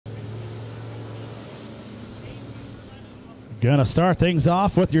Gonna start things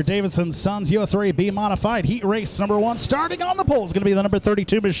off with your Davidson Sons USA B Modified Heat Race number 1. Starting on the pole is going to be the number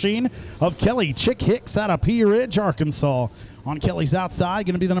 32 machine of Kelly Chick Hicks out of Pea Ridge, Arkansas. On Kelly's outside,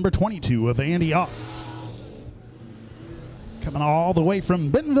 going to be the number 22 of Andy Oss. Coming all the way from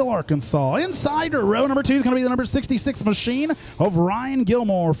Bentonville, Arkansas. Inside row number 2 is going to be the number 66 machine of Ryan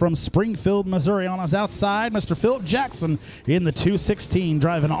Gilmore from Springfield, Missouri. On his outside, Mr. Philip Jackson in the 216,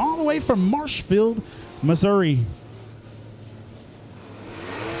 driving all the way from Marshfield, Missouri.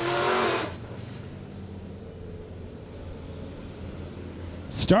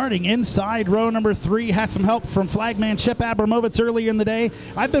 Starting inside row number 3, had some help from flagman Chip Abramovitz earlier in the day.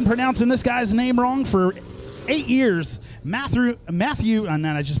 I've been pronouncing this guy's name wrong for 8 years. Matthew, and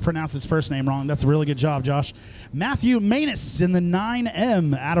then I just pronounced his first name wrong. That's a really good job, Josh. Matthew Maness in the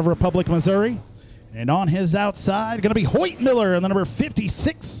 9M out of Republic, Missouri. And on his outside, going to be Hoyt Miller in the number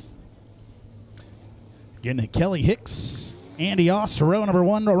 56. Getting to Kelly Hicks, Andy Oss to row number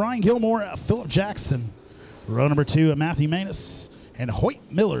 1, Ryan Gilmore, Philip Jackson. Row number 2, Matthew Maness and Hoyt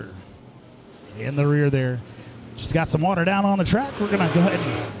Miller in the rear there. Just got some water down on the track. We're going to go ahead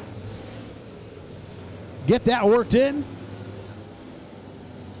and get that worked in.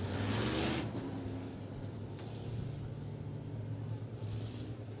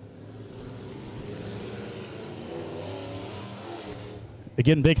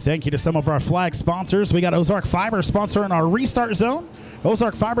 Again, big thank you to some of our flag sponsors. We got Ozark Fiber sponsoring our restart zone.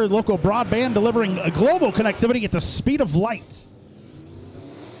 Ozark Fiber, local broadband, delivering a global connectivity at the speed of light.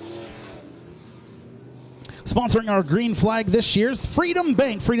 Sponsoring our green flag this year's Freedom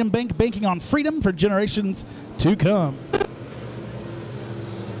Bank. Freedom Bank, banking on freedom for generations to come.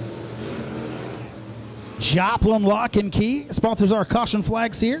 Joplin Lock and Key sponsors our caution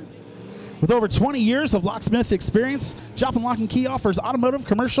flags here. With over 20 years of locksmith experience, Joplin Lock and Key offers automotive,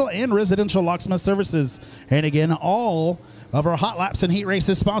 commercial, and residential locksmith services. And again, all of our hot laps and heat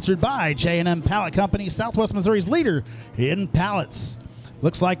races sponsored by J&M Pallet Company, Southwest Missouri's leader in pallets.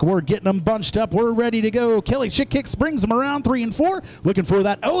 Looks like we're getting them bunched up. We're ready to go. Kelly Chick Hicks brings them around 3 and 4. Looking for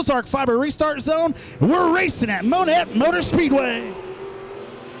that Ozark Fiber restart zone. We're racing at Monett Motor Speedway.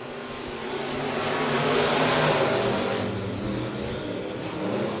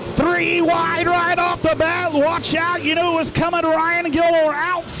 Three wide right off the bat. Watch out. You know what's coming. Ryan Gilmore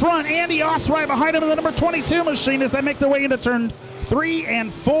out front. Andy Oss right behind him in the number 22 machine as they make their way into turn 3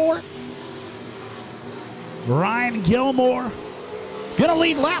 and 4. Ryan Gilmore gonna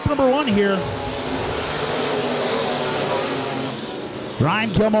lead lap number 1 here.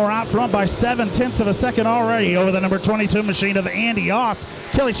 Ryan Gilmore out front by 7/10 of a second already over the number 22 machine of Andy Oss.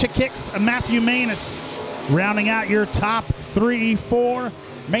 Kelly Chick Hicks and Matthew Maness rounding out your top 3, 4.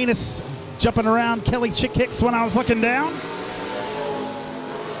 Maness jumping around Kelly Chick Hicks when I was looking down.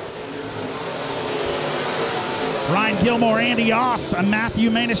 Ryan Gilmore, Andy Oss, and Matthew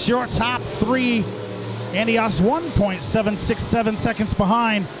Maness, your top 3. Andy Oss 1.767 seconds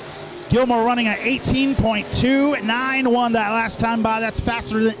behind. Gilmore running at 18.291 that last time by. That's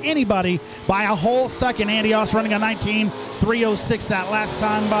faster than anybody by a whole second. Andy Oss running a 19.306 that last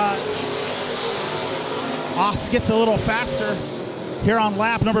time by. Oss gets a little faster here on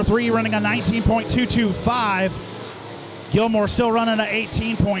lap number 3, running a 19.225. Gilmore still running a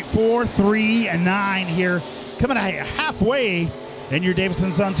 18.439 here. Coming at halfway in your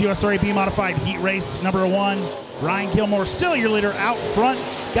Davidson Sons USA B Modified Heat Race number 1. Ryan Gilmore still your leader out front.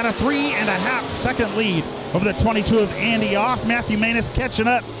 Got a 3.5 second lead over the 22 of Andy Oss. Matthew Maness catching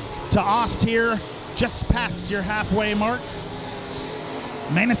up to Oss here just past your halfway mark.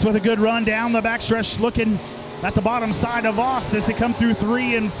 Maness with a good run down the backstretch, looking at the bottom side of Oss as they come through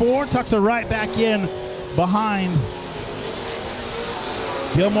 3 and 4. Tucks her right back in behind.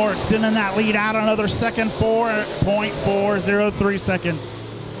 Gilmore extending that lead out another second, 4.403 seconds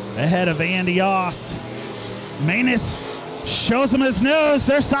ahead of Andy Oss. Maness shows him his nose.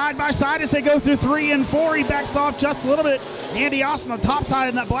 They're side by side as they go through 3 and 4. He backs off just a little bit. Andy Oss on the top side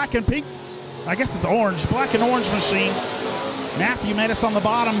in that black and pink, I guess it's orange, black and orange machine. Matthew Maness on the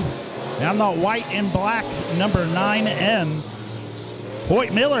bottom down the white and black number 9M.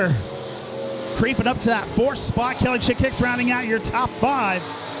 Hoyt Miller creeping up to that 4th spot. Kelly Chick Hicks rounding out your top 5.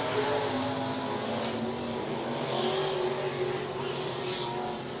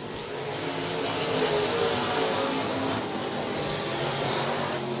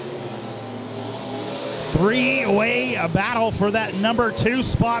 Three-way battle for that number 2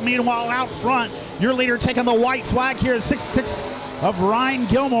 spot. Meanwhile, out front, your leader taking the white flag here at 6.6 of Ryan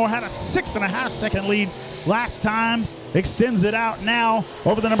Gilmore. Had a 6.5 second lead last time. Extends it out now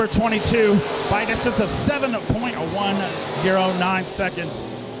over the number 22 by a distance of 7.109 seconds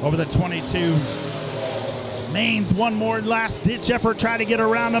over the 22. Maines one more last-ditch effort, try to get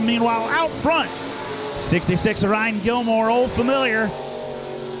around him. Meanwhile, out front, 66 Ryan Gilmore, old familiar,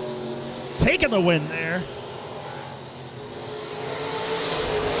 taking the win there.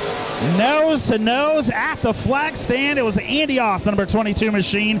 Nose to nose at the flag stand. It was Andy Austin, number 22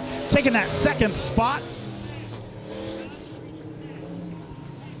 machine, taking that second spot.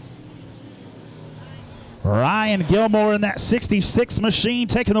 Ryan Gilmore in that 66 machine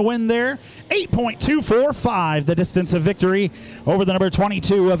taking the win there. 8.245, the distance of victory over the number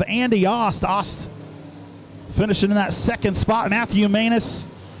 22 of Andy Ost. Ost finishing in that second spot. Matthew Maness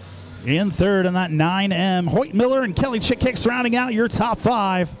in third in that 9M. Hoyt Miller and Kelly Chickhicks rounding out your top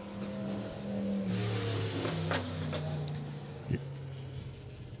 5.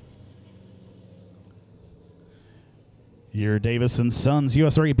 Your Davis & Sons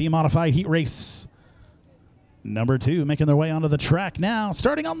USRA B Modified Heat Race number 2 making their way onto the track now,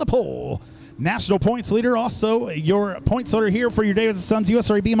 starting on the pole. National points leader, also your points leader here for your Davis & Sons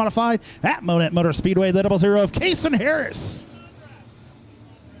USRA B Modified at Monett Motor Speedway, the 00 of Kaysen Harris.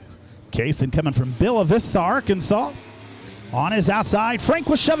 Kaysen coming from Bella Vista, Arkansas. On his outside, Frank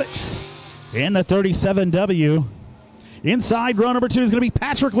Washevitz in the 37W. Inside row number 2 is going to be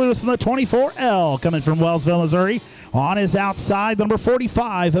Patrick Lewis in the 24L coming from Wellsville, Missouri. On his outside, the number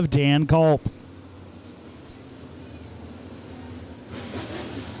 45 of Dan Culp.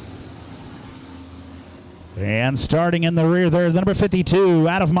 And starting in the rear there, the number 52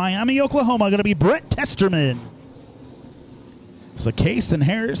 out of Miami, Oklahoma, going to be Brett Testerman. So Kaysen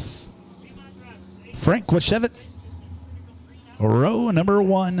Harris, Frank Washevitz, row number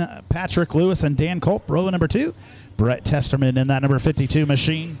 1, Patrick Lewis and Dan Culp, row number 2. Brett Testerman in that number 52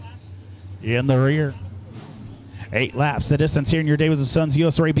 machine in the rear. 8 laps the distance here in your Davis & Sons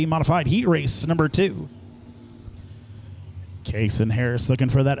USRA B Modified Heat Race number 2. Kaysen Harris looking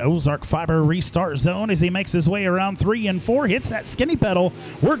for that Ozark Fiber restart zone as he makes his way around 3 and 4, hits that skinny pedal.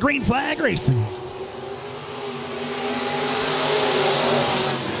 We're green flag racing.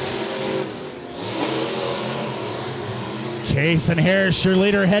 Kaysen Harris, your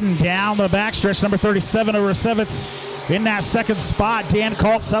leader, heading down the backstretch. Number 37 of Washevitz in that second spot. Dan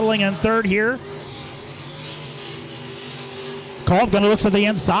Culp settling in third here. Culp going to look to the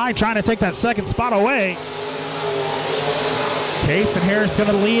inside, trying to take that second spot away. Kaysen Harris going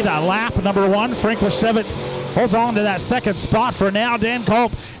to lead a lap number 1. Frank Washevitz holds on to that second spot for now. Dan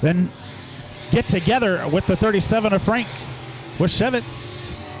Culp then get together with the 37 of Frank Washevitz.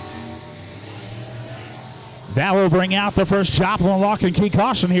 That will bring out the first Joplin lock and key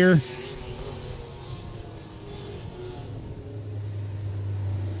caution here.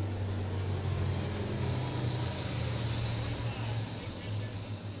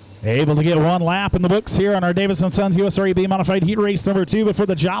 Able to get 1 lap in the books here on our Davis & Sons USRA B Modified Heat Race number 2 before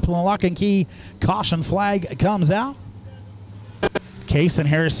the Joplin lock and key caution flag comes out. Kaysen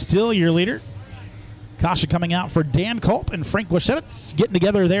Harris still your leader. Caution coming out for Dan Culp and Frank Washevitz getting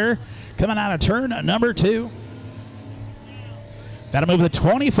together there, coming out of turn number 2. That'll move the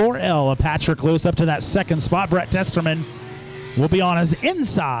 24L of Patrick Lewis up to that second spot. Brett Testerman will be on his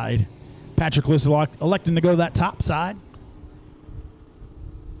inside. Patrick Lewis electing to go to that top side.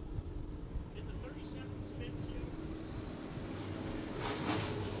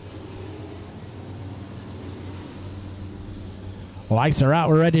 Lights are out.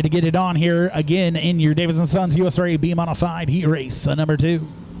 We're ready to get it on here again in your Davis & Sons USRA B Modified Heat Race number 2.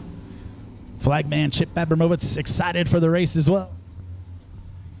 Flagman Chip Abramovitz excited for the race as well.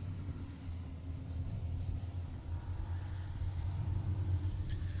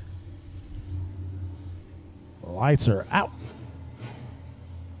 Lights are out.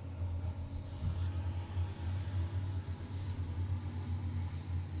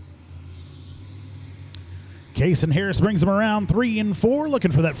 Kaysen Harris brings him around 3 and 4,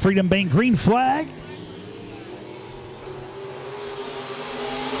 looking for that Freedom Bank green flag.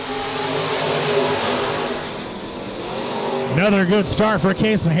 Another good start for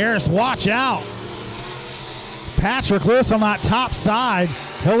Kaysen Harris. Watch out. Patrick Lewis on that top side.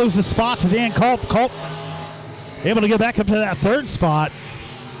 He'll lose the spot to Dan Culp. Culp able to get back up to that third spot.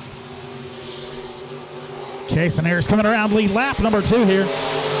 Kaysen Harris coming around lead lap number 2 here.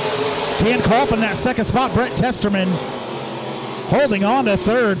 Dan Culp in that second spot. Brett Testerman holding on to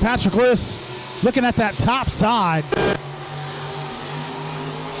third. Patrick Lewis looking at that top side.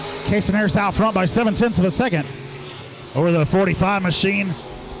 Kaysen Harris out front by 0.7 of a second over the 45 machine.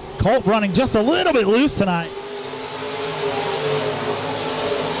 Culp running just a little bit loose tonight.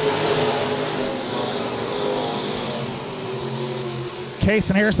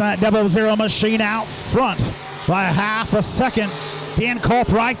 Kaysen Harris on that 00 machine out front by 0.5 a second. Dan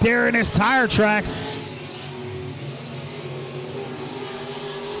Culp right there in his tire tracks.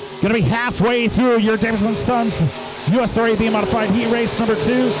 Going to be halfway through your Davidson Sons USRA Modified Heat Race number 2.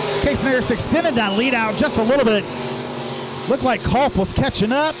 Case Harris extended that lead out just a little bit. Looked like Culp was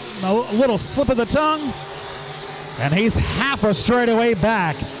catching up. A little slip of the tongue. And he's half a straightaway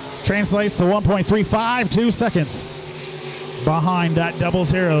back. Translates to 1.352 seconds behind that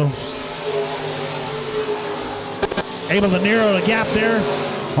 00. Able to narrow the gap there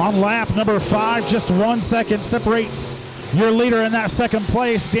on lap number 5. Just 1 second separates your leader in that second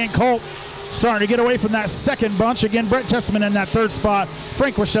place. Dan Culp starting to get away from that second bunch. Again, Brett Testament in that third spot.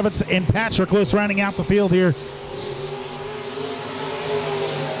 Frank Washevitz and Patrick Lewis rounding out the field here.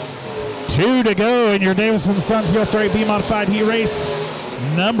 2 to go in your Davidson Sons USRA B Modified Heat Race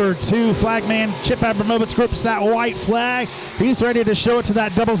number 2. Flagman Chip Abramovich grips that white flag. He's ready to show it to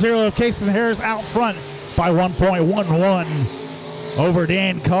that 00 of Cason Harris out front by 1.11 over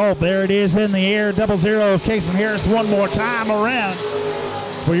Dan Culp. There it is in the air. 00 of Cason Harris one more time around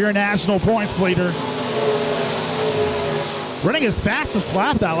for your national points leader. Running his fastest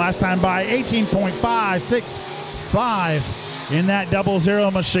lap that last time by 18.565 in that 00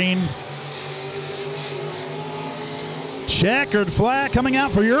 machine. Checkered flag coming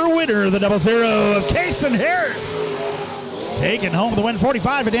out for your winner, the 00 of Cason Harris. Taking home the win,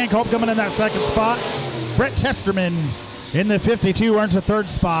 45 of Dan Culp coming in that second spot. Brett Testerman in the 52 earns a third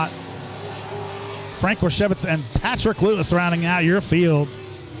spot. Frank Washevitz and Patrick Lewis rounding out your field.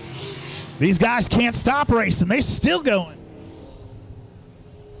 These guys can't stop racing. They're still going.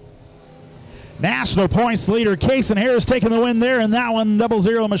 National points leader Cason Harris taking the win there in that one,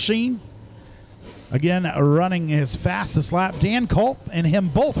 00 machine. Again, running his fastest lap. Dan Culp and him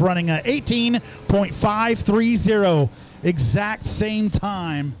both running a 18.530. Exact same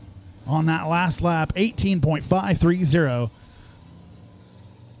time on that last lap, 18.530.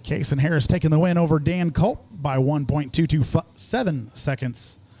 Cason Harris taking the win over Dan Culp by 1.227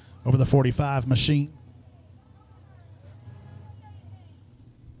 seconds over the 45 machine.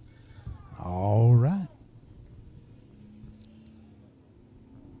 All right.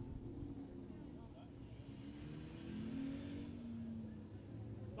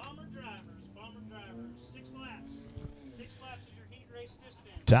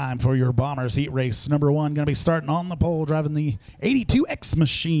 Time for your Bombers Heat Race number 1. Going to be starting on the pole, driving the 82X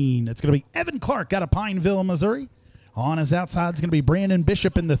machine. It's going to be Evan Clark out of Pineville, Missouri. On his outside is going to be Brandon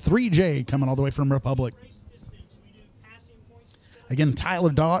Bishop in the 3J coming all the way from Republic. Again, Tyler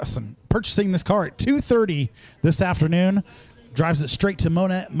Dawson purchasing this car at 2:30 this afternoon. Drives it straight to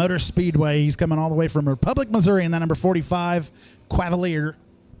Monett Motor Speedway. He's coming all the way from Republic, Missouri in that number 45 Cavalier.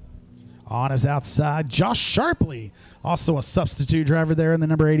 On his outside, Josh Sharpley, also a substitute driver there in the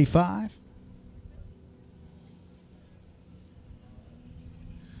number 85.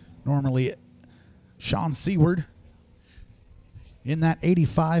 Normally, Sean Seward in that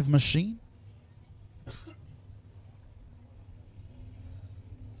 85 machine.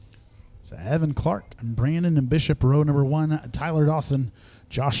 So Evan Clark and Brandon and Bishop, row number 1. Tyler Dawson,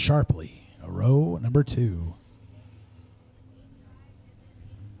 Josh Sharpley, row number 2.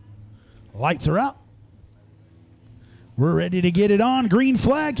 Lights are out. We're ready to get it on. Green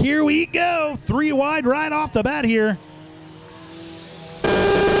flag, here we go. 3 wide right off the bat here.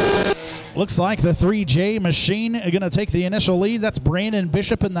 Looks like the 3J machine are going to take the initial lead. That's Brandon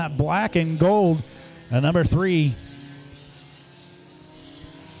Bishop in that black and gold. And number 3.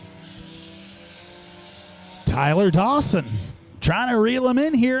 Tyler Dawson trying to reel him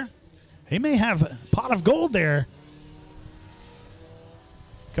in here. He may have a pot of gold there.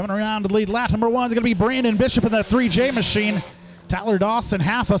 Coming around to lead lap number 1 is going to be Brandon Bishop in that 3J machine. Tyler Dawson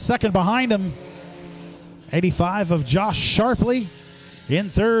half a second behind him. 85 of Josh Sharpley in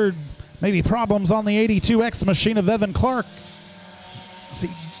third. Maybe problems on the 82X machine of Evan Clark. See,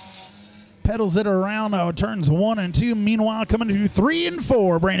 pedals it around turns 1 and 2. Meanwhile, coming to 3 and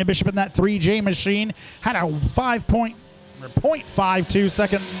 4, Brandon Bishop in that 3J machine had a 0.52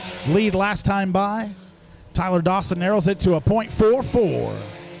 second lead last time by. Tyler Dawson narrows it to a 0.44.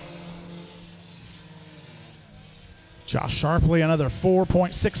 Josh Sharpley another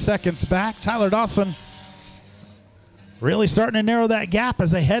 4.6 seconds back. Tyler Dawson really starting to narrow that gap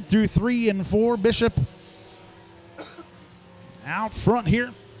as they head through 3 and 4. Bishop out front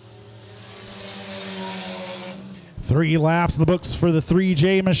here. 3 laps in the books for the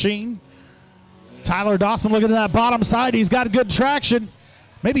 3J machine. Tyler Dawson looking at that bottom side. He's got good traction.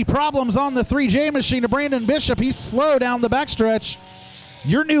 Maybe problems on the 3J machine to Brandon Bishop. He's slow down the backstretch.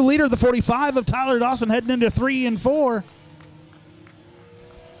 Your new leader, the 45 of Tyler Dawson, heading into 3 and 4.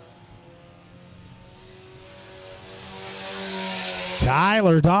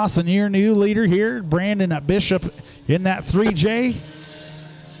 Tyler Dawson, your new leader here. Brandon Bishop in that 3J.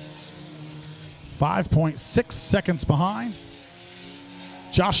 5.6 seconds behind.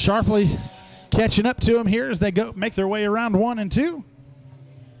 Josh Sharpley catching up to him here as they go make their way around 1 and 2.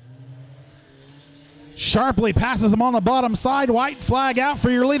 Sharpley passes him on the bottom side. White flag out for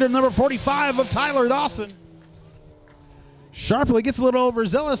your leader, number 45 of Tyler Dawson. Sharpley gets a little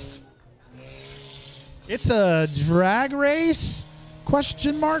overzealous. It's a drag race?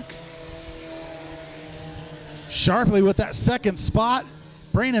 Question mark. Sharpley with that second spot.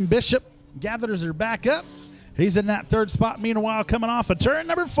 Brandon Bishop gathers her back up. He's in that third spot. Meanwhile, coming off of turn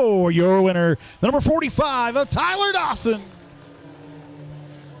number 4, your winner, the number 45 of Tyler Dawson.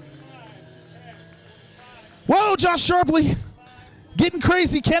 Whoa, Josh Sharpley getting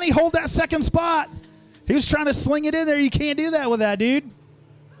crazy. Can he hold that second spot? He was trying to sling it in there. You can't do that with that, dude.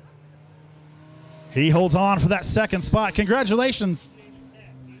 He holds on for that second spot. Congratulations.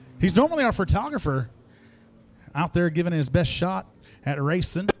 He's normally our photographer out there giving his best shot at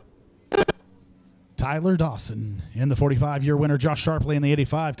racing. Tyler Dawson in the 45, your winner. Josh Sharpley in the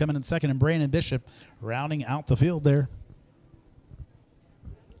 85 coming in second, and Brandon Bishop rounding out the field there.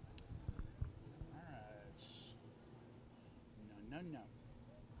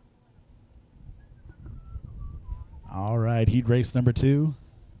 All right, heat race number 2.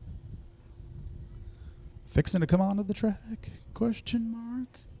 Fixing to come onto the track? Question mark.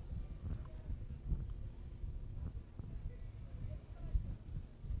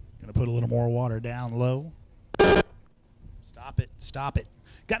 Gonna put a little more water down low. Stop it, stop it.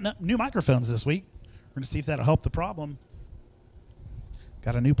 Got new microphones this week. We're gonna see if that'll help the problem.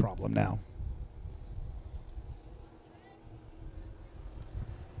 Got a new problem now.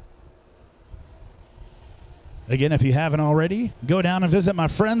 Again, if you haven't already, go down and visit my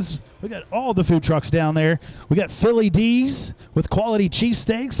friends. We got all the food trucks down there. We got Philly D's with quality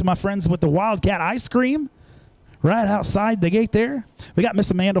cheesesteaks. My friends with the Wildcat ice cream right outside the gate there. We got Miss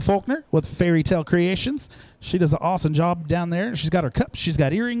Amanda Faulkner with Fairy Tale Creations. She does an awesome job down there. She's got her cups, she's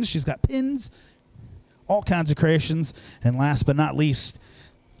got earrings, she's got pins, all kinds of creations. And last but not least,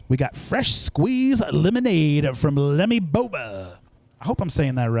 we got Fresh Squeeze Lemonade from Lemmy Boba. I hope I'm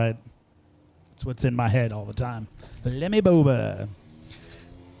saying that right. That's what's in my head all the time. Lemmy Boba.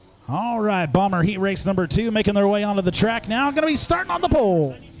 All right, Bomber heat race number 2 making their way onto the track now. Going to be starting on the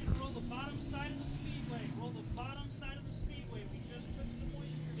pole. I need you to roll the bottom side of the speedway. Roll the bottom side of the speedway. We just put some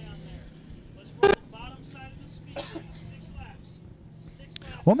moisture down there. Let's roll the bottom side of the speedway. 6 laps. 6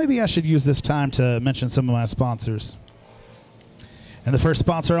 laps. Well, maybe I should use this time to mention some of my sponsors. And the first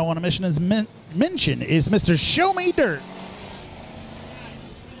sponsor I want to mention is Mr. Show Me Dirt.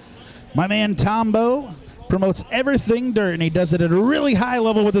 My man Tombo promotes everything dirt, and he does it at a really high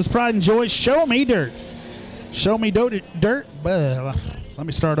level with his pride and joy. Show Me Dirt. Show Me Dirt. Let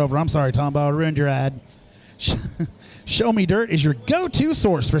me start over. I'm sorry, Tombo. I ruined your ad. Show Me Dirt is your go-to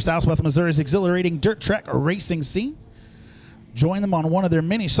source for Southwest Missouri's exhilarating dirt track racing scene. Join them on one of their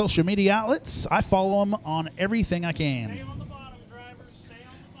many social media outlets. I follow them on everything I can. Stay on the bottom, drivers. Stay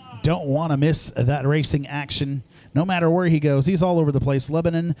on the bottom. Don't want to miss that racing action. No matter where he goes, he's all over the place.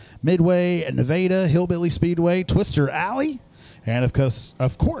 Lebanon, Midway, Nevada, Hillbilly Speedway, Twister Alley, and of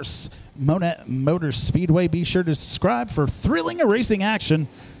course, Monett Motor Speedway. Be sure to subscribe for thrilling racing action.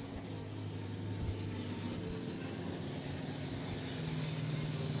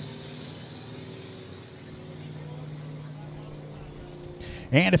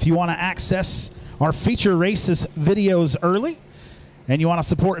 And if you want to access our feature races videos early, and you want to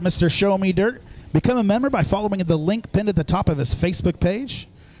support Mr. Show Me Dirt, become a member by following the link pinned at the top of his Facebook page.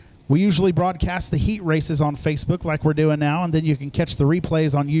 We usually broadcast the heat races on Facebook like we're doing now, and then you can catch the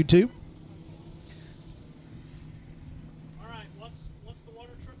replays on YouTube. All right, once the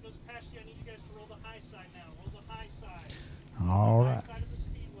water truck goes past you, I need you guys to roll the high side now. Roll the high side. All right. High side of the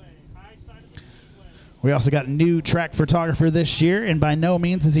speedway. High side of the speedway. We also got a new track photographer this year, and by no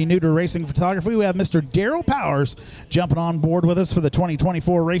means is he new to racing photography. We have Mr. Daryl Powers jumping on board with us for the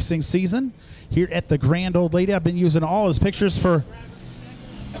 2024 racing season here at the Grand Old Lady. I've been using all his pictures for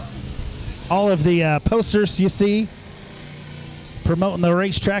all of the posters you see promoting the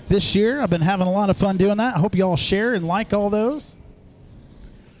racetrack this year. I've been having a lot of fun doing that. I hope you all share and like all those.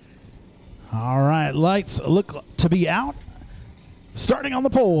 All right, lights look to be out. Starting on the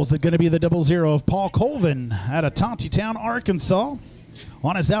poles, they're going to be the 00 of Paul Colvin out of Tontitown, Arkansas.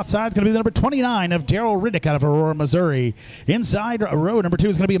 On his outside, it's going to be the number 29 of Daryl Riddick out of Aurora, Missouri. Inside row number 2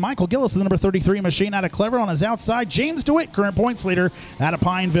 is going to be Michael Gillis, the number 33 machine out of Clever. On his outside, James DeWitt, current points leader out of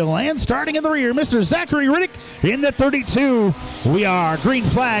Pineville. And starting in the rear, Mr. Zachary Riddick in the 32. We are Green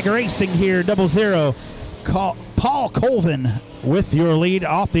Flag Racing here, 00. Paul Colvin with your lead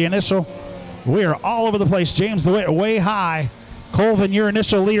off the initial. We are all over the place. James DeWitt way high Colvin, your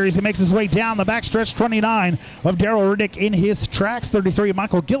initial leader as he makes his way down the backstretch. 29 of Daryl Riddick in his tracks. 33 of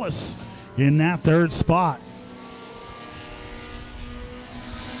Michael Gillis in that third spot.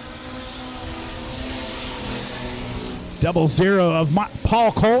 Double zero of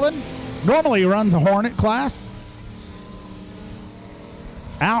Paul Colvin. Normally runs a Hornet class.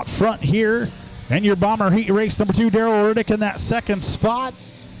 Out front here. And your Bomber Heat Race number 2, Daryl Riddick in that second spot.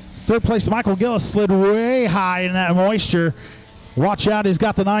 Third place, Michael Gillis slid way high in that moisture. Watch out, he's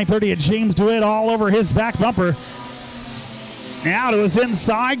got the 930 of James DeWitt all over his back bumper. Now to his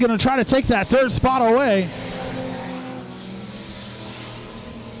inside, going to try to take that third spot away.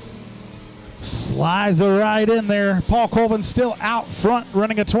 Slides it right in there. Paul Colvin still out front,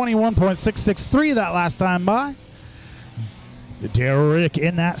 running a 21.663 that last time by. Daryl Riddick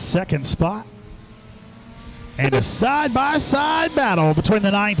in that second spot. And a side-by-side battle between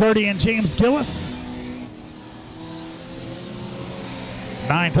the 930 and James Gillis.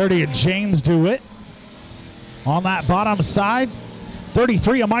 930 and James DeWitt on that bottom side.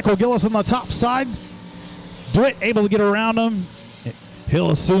 33 of Michael Gillis on the top side. DeWitt able to get around him. He'll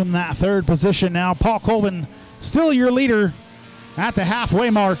assume that third position now. Paul Colvin still your leader at the halfway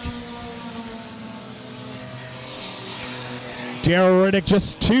mark. Daryl Riddick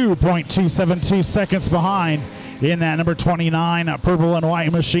just 2.272 seconds behind in that number 29 purple and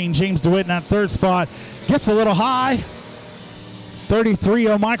white machine. James DeWitt in that third spot gets a little high. 33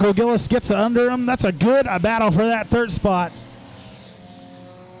 of Michael Gillis gets under him. That's a good battle for that third spot.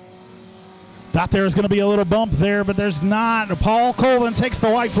 Thought there was going to be a little bump there, but there's not. Paul Colvin takes the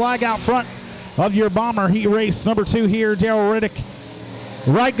white flag out front of your Bomber Heat Race number 2 here. Daryl Riddick.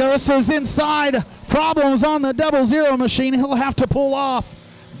 Right goes to his inside. Problems on the double zero machine. He'll have to pull off.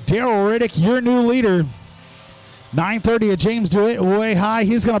 Daryl Riddick, your new leader. 930 of James DeWitt way high.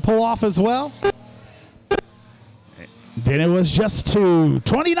 He's going to pull off as well. Then it was just 2.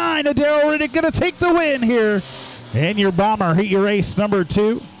 29 of Daryl Riddick going to take the win here. And your Bomber Heat Race number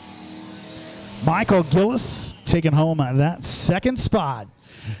 2. Michael Gillis taking home that second spot.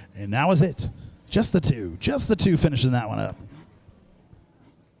 And that was it. Just the two. Just the two finishing that one up.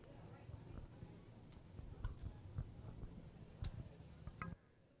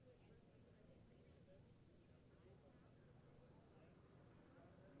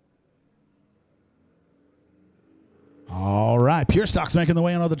 All right, Pure Stock's making the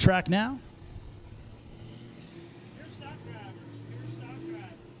way onto the track now. Pure Stock drivers, Pure Stock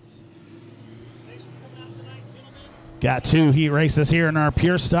drivers. Thanks for coming out tonight, gentlemen. Got 2 heat races here in our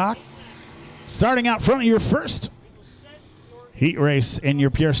Pure Stock. Starting out front of your first heat race in your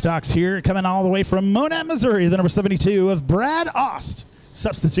Pure Stocks here, coming all the way from Monett, Missouri, the number 72 of Brad Ost.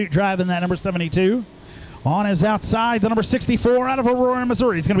 Substitute driving that number 72. On his outside, the number 64 out of Aurora,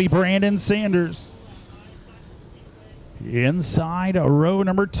 Missouri. It's going to be Brandon Sanders. Inside row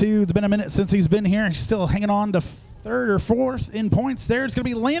number 2. It's been a minute since he's been here. He's still hanging on to 3rd or 4th in points there. It's going to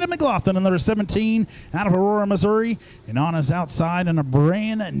be Landon McLaughlin, number 17 out of Aurora, Missouri. And on his outside in a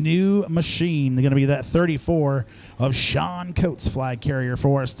brand new machine, going to be that 34 of Sean Coates, flag carrier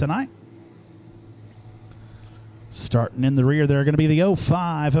for us tonight. Starting in the rear, they're going to be the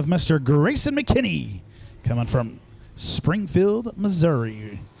 05 of Mr. Grayson McKinney, coming from Springfield,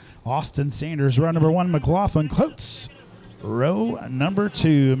 Missouri. Austin Sanders, row number 1, McLaughlin Coates. Row number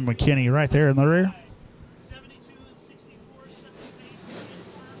 2, McKinney right there in the rear. 72 and 64, second base in turn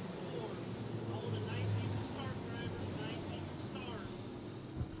 4. Holding a nice even start, drivers. Nice even start.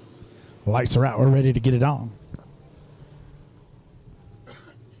 Lights are out. We're ready to get it on.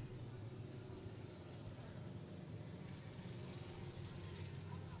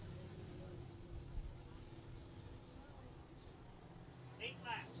 Eight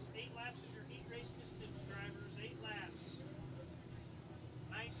laps is your heat race distance, drivers. 8 laps.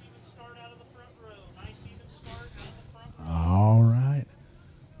 Nice even start out of the front row. Nice even start out of the front row. All right.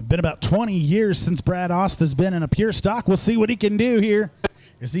 Been about 20 years since Brad Ost has been in a Pure Stock. We'll see what he can do here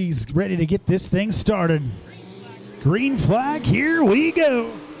as he's ready to get this thing started. Green flag, here we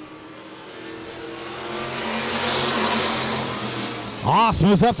go. Ost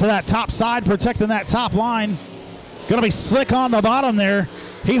moves up to that top side, protecting that top line. Going to be slick on the bottom there.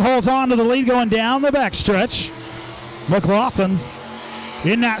 He holds on to the lead going down the backstretch. McLaughlin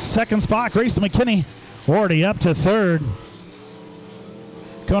in that second spot. Grayson McKinney already up to 3rd.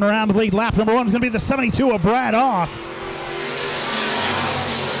 Going around the lead, lap number 1 is going to be the 72 of Brad Ost.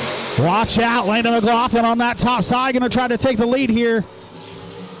 Watch out, Landon McLaughlin on that top side, going to try to take the lead here.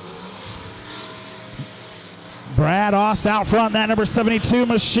 Brad Ost out front, that number 72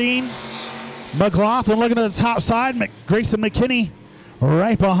 machine. McLaughlin looking at the top side. Grayson McKinney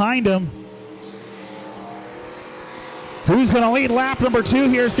right behind him. Who's going to lead lap number 2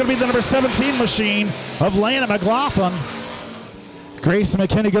 here? It's going to be the number 17 machine of Landon McLaughlin. Grayson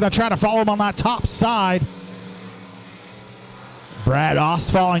McKinney going to try to follow him on that top side. Brad Oss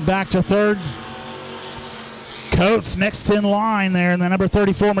falling back to 3rd. Coates next in line there, and the number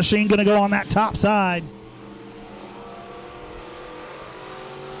 34 machine going to go on that top side.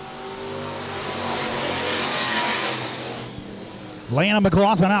 Landon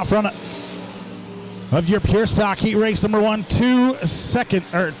McLaughlin out front of your pure stock heat race number 1,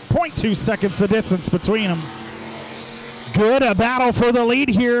 0.2 seconds the distance between them. Good, a battle for the lead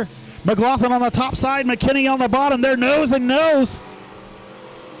here. McLaughlin on the top side, McKinney on the bottom. They're nose and nose.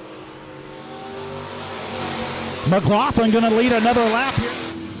 McLaughlin going to lead another lap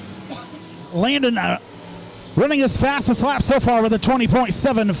here. Landon running his fastest lap so far with a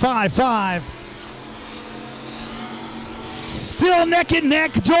 20.755. Still neck and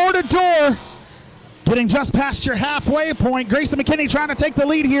neck, door to door. Getting just past your halfway point. Grayson McKinney trying to take the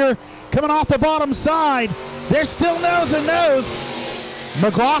lead here, coming off the bottom side. They're still nose and nose.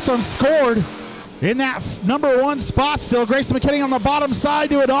 McLaughlin scored in that number 1 spot still. Grayson McKinney on the bottom side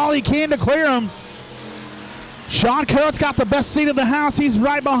doing all he can to clear him. Sean Coates got the best seat in the house. He's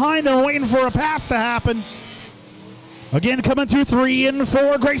right behind him waiting for a pass to happen. Again, coming through 3 and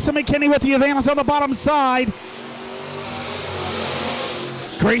 4. Grayson McKinney with the advantage on the bottom side.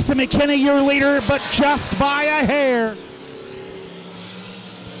 Grayson McKinney, your leader, but just by a hair.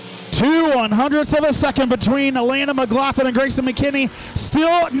 0.02 of a second between Landon McLaughlin and Grayson McKinney.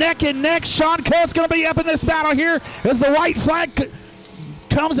 Still neck and neck. Sean Coates going to be up in this battle here as the white flag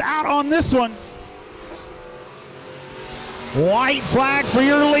comes out on this one. White flag for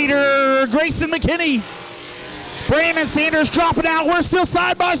your leader, Grayson McKinney. Brandon Sanders dropping out. We're still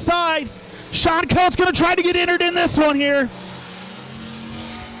side by side. Sean Coates going to try to get entered in this one here.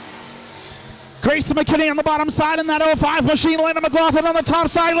 Grayson McKinney on the bottom side in that 05 machine. Landon McLaughlin on the top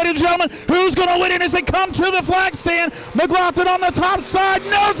side. Ladies and gentlemen, who's going to win it as they come to the flag stand? McLaughlin on the top side.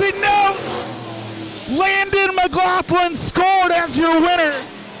 Nosy, no. Landon McLaughlin scored as your winner.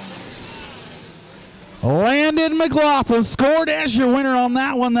 Landon McLaughlin scored as your winner on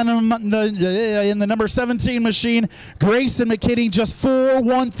that one. Then in the number 17 machine, Grayson McKinney, just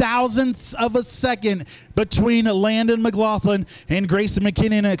 4/1000ths of a second between Landon McLaughlin and Grayson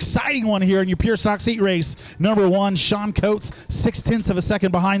McKinney. An exciting one here in your pure stock seat race. Number 1, Sean Coates, 0.6 of a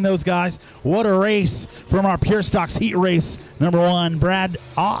second behind those guys. What a race from our pure stocks heat race. Number 1, Brad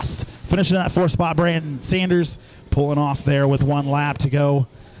Ost finishing that 4th spot. Brandon Sanders pulling off there with 1 lap to go.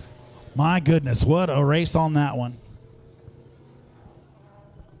 My goodness, what a race on that one.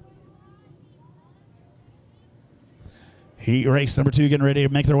 Heat race number 2 getting ready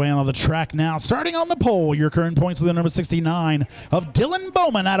to make their way onto the track now. Starting on the pole, your current points with the number 69 of Dylan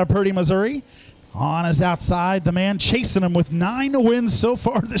Bowman out of Purdy, Missouri. On his outside, the man chasing him with 9 wins so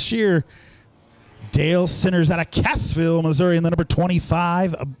far this year. Dale Sinners out of Cassville, Missouri in the number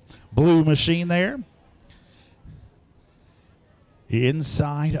 25 blue machine there.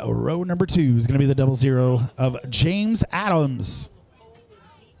 Inside row number 2 is going to be the 00 of James Adams.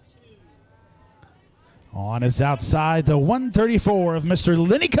 On his outside, the 134 of Mr.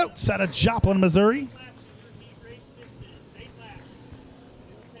 Lenny Coates out of Joplin, Missouri.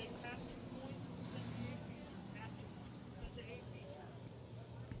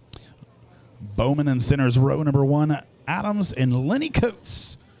 Bowman and Sinners, row number 1. Adams and Lenny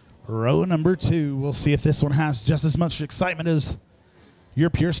Coates, row number 2. We'll see if this one has just as much excitement as your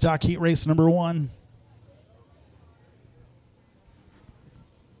pure stock heat race number 1.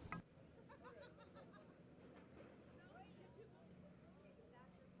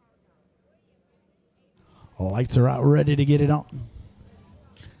 Lights are out, ready to get it on.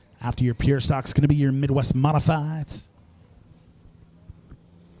 After your pure stock's going to be your Midwest Modifieds.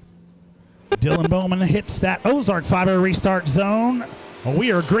 Dylan Bowman hits that Ozark Fiber restart zone.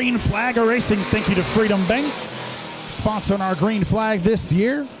 We are Green Flag Racing. Thank you to Freedom Bank, sponsoring our green flag this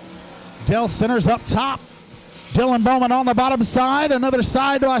year. Dell Centers up top. Dylan Bowman on the bottom side. Another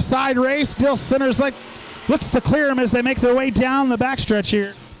side-by-side race. Dell Centers looks to clear him as they make their way down the backstretch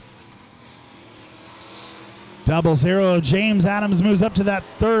here. 00 James Adams moves up to that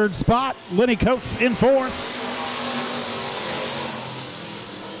 3rd spot. Lenny Coates in 4th.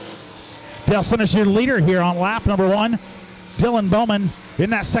 Dell Centers your leader here on lap number 1. Dylan Bowman in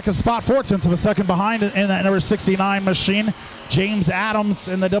that 2nd spot, 0.4 of a second behind in that number 69 machine. James Adams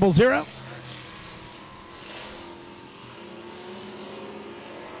in the 00.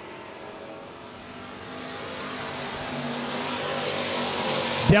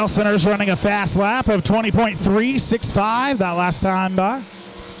 Dell Centers running a fast lap of 20.365 that last time by.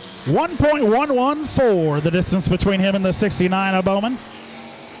 1.114, the distance between him and the 69 of Bowman.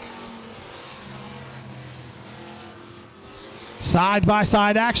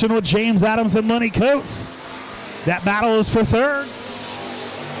 Side-by-side action with James Adams and Lenny Coates. That battle is for third.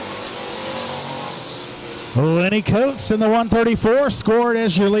 Lenny Coates in the 134 scored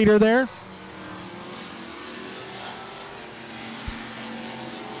as your leader there.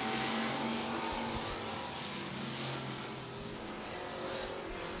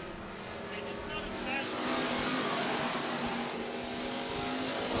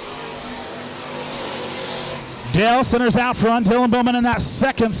 Dale centers out front. Dylan Bowman in that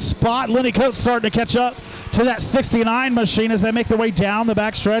second spot. Lenny Coates starting to catch up to that 69 machine as they make their way down the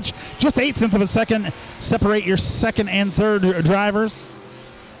backstretch. Just 0.8 of a second separate your second and third drivers.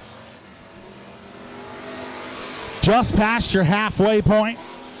 Just past your halfway point.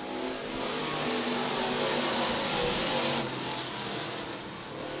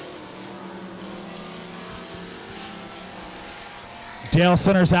 Dale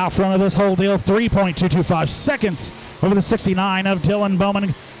centers out front of this whole deal. 3.225 seconds over the 69 of Dylan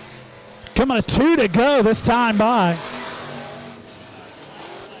Bowman. Coming to 2 to go this time by.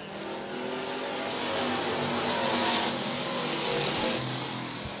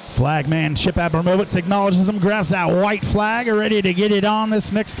 Flagman Chip Abramovitz acknowledges him, grabs that white flag, ready to get it on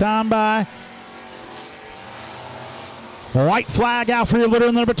this next time by. White flag out for your leader,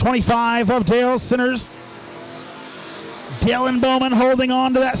 number 25 of Dale centers. Dylan Bowman holding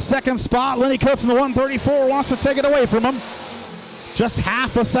on to that second spot. Lenny Coates in the 134 wants to take it away from him. Just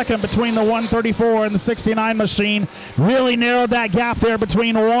half a second between the 134 and the 69 machine. Really narrowed that gap there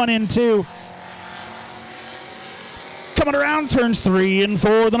between 1 and 2. Coming around turns 3 and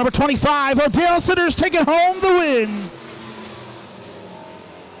 4. The number 25 of Dale Centers taking home the win.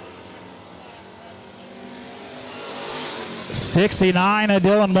 '69 of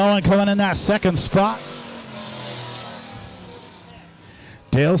Dylan Bowman coming in that second spot.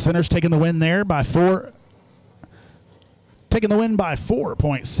 Dale Centers taking the win there by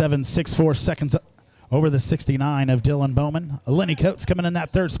 4.764 seconds over the 69 of Dylan Bowman. Lenny Coates coming in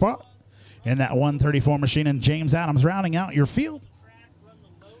that third spot in that 134 machine, and James Adams rounding out your field.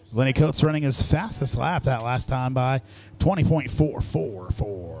 Lenny Coates running his fastest lap that last time by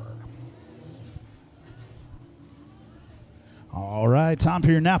 20.444. All right, time for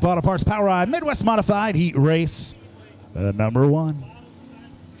your Napa Auto Parts Power Ride Midwest Modified Heat Race number 1.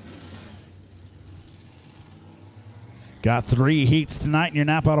 Got 3 heats tonight in your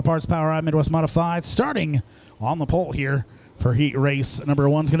Napa Auto Parts Power Ride Midwest Modified. Starting on the pole here for heat race number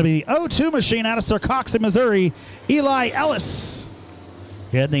 1 is going to be the O2 machine out of Sarcoxy, Missouri, Eli Ellis.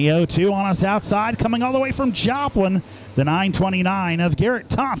 Getting the O2 on us outside, coming all the way from Joplin, the 929 of Garrett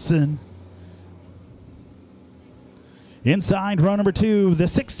Thompson. Inside row number 2, the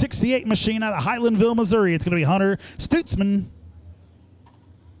 668 machine out of Highlandville, Missouri. It's going to be Hunter Stutzman.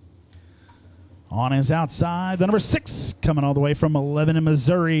 On his outside, the number 6 coming all the way from Lebanon,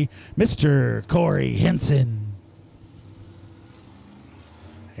 Missouri, Mr. Corey Henson.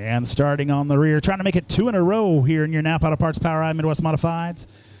 And starting on the rear, trying to make it 2 in a row here in your Napa Auto Parts Power Ride Midwest Modifieds.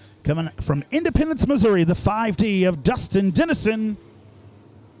 Coming from Independence, Missouri, the 5D of Dustin Dennison.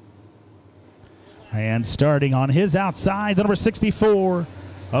 And starting on his outside, the number 64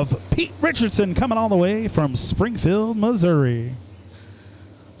 of Pete Richardson coming all the way from Springfield, Missouri.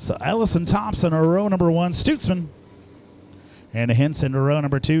 So Ellis and Thompson are row number 1, Stutzman. And Henson to row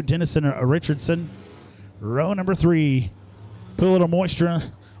number 2, Dennison Richardson. Row number 3. Put a little moisture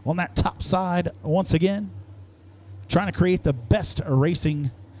on that top side once again. Trying to create the best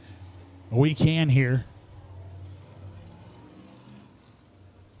racing we can here.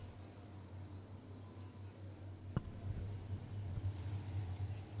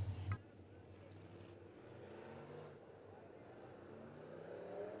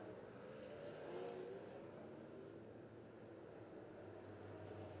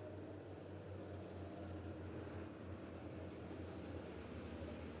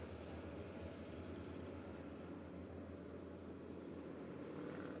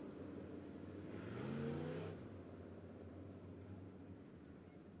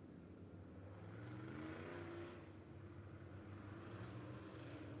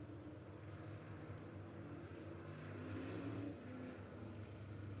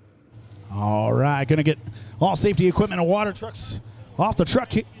 All right, going to get all safety equipment and water trucks off the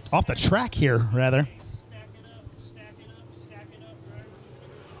track here, rather.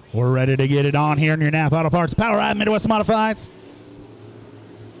 We're ready to get it on here in your Napa Auto Parts Power Ride Midwest Modifieds.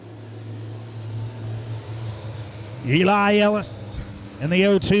 Eli Ellis in the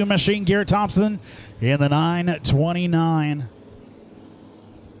O2 machine, Garrett Thompson in the 929.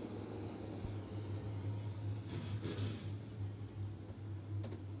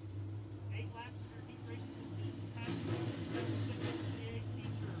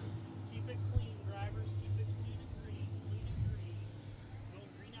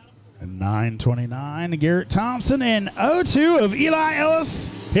 And 9:29, Garrett Thompson, and 02 of Eli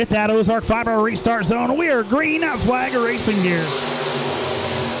Ellis. Hit that Ozark 5-hour restart zone. We are green flag racing here.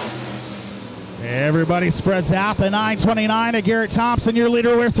 Everybody spreads out. The 9:29 of Garrett Thompson, your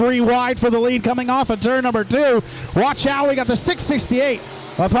leader. We're 3 wide for the lead coming off of turn number 2. Watch out, we got the 668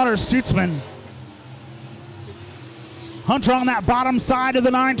 of Hunter Stutzman. Hunter on that bottom side of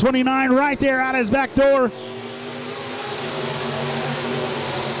the 9:29, right there out his back door.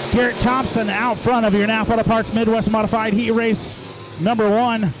 Garrett Thompson out front of your Napa Auto Parts Midwest Modified Heat Race number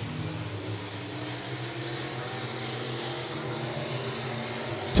 1.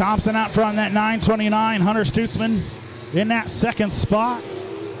 Thompson out front, that 9:29. Hunter Stutzman in that second spot.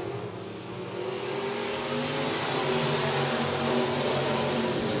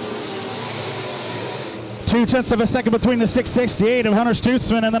 Two-tenths of a second between the 668 of Hunter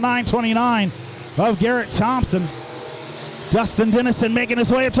Stutzman and the 9:29 of Garrett Thompson. Dustin Dennison making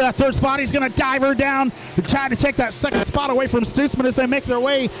his way up to that third spot. He's going to dive her down to try to take that second spot away from Stutzman as they make their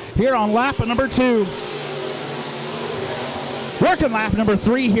way here on lap number 2. Working lap number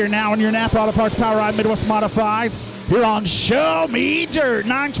 3 here now in your Napa Auto Parts Power Ride Midwest Modifieds. Here on Show Me Dirt,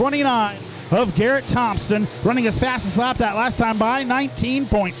 9:29 of Garrett Thompson, running his fastest lap that last time by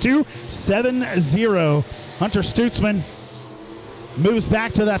 19.270. Hunter Stutzman moves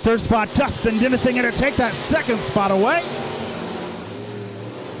back to that third spot. Dustin Dennison going to take that second spot away.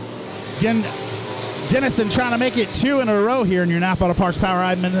 Again, Dennison trying to make it 2 in a row here in your Napa Auto Parts Power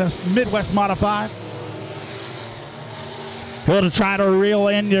Ride Midwest Modified. He'll try to reel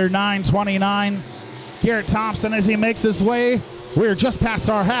in your 9:29. Garrett Thompson as he makes his way. We're just past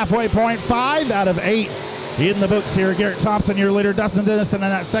our halfway point. 5 out of 8 in the books here. Garrett Thompson, your leader. Dustin Dennison in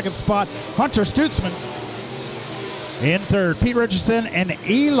that second spot. Hunter Stutzman in third. Pete Richardson and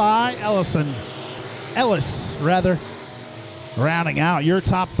Eli Ellis, rounding out your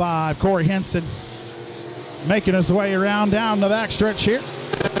top 5. Corey Henson making his way around down the backstretch here.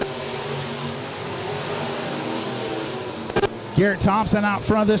 Garrett Thompson out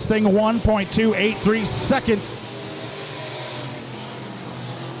front of this thing, 1.283 seconds.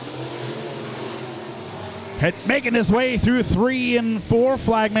 Making his way through 3 and 4.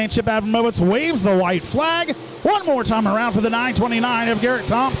 Flagman Chip Avramovitz waves the white flag. One more time around for the 9:29 of Garrett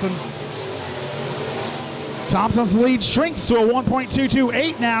Thompson. Thompson's lead shrinks to a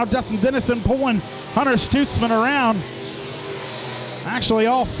 1.228 now. Dustin Dennison pulling Hunter Stutzman around. Actually,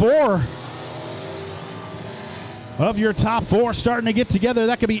 all 4 of your top 4 starting to get together.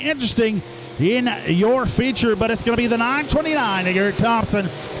 That could be interesting in your feature, but it's going to be the 9:29 of Garrett Thompson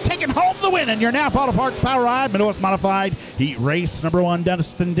taking home the win in your Napa Auto Parts Power Ride Midwest Modified Heat Race number 1.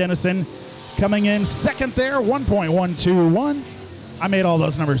 Dustin Dennison coming in second there, 1.121. I made all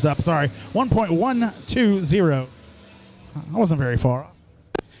those numbers up, sorry. 1.120. I wasn't very far off.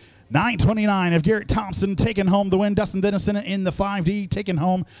 9:29 of Garrett Thompson taking home the win. Dustin Dennison in the 5D taking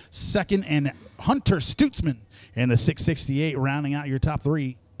home second, and Hunter Stutzman in the 668 rounding out your top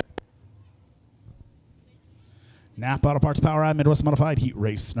 3. Napa Auto Parts Power Ride Midwest Modified Heat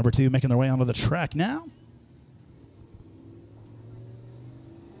Race number 2 making their way onto the track now.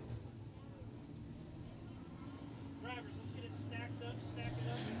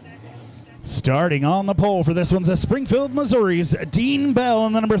 Starting on the pole for this one's a Springfield, Missouri's Dean Bell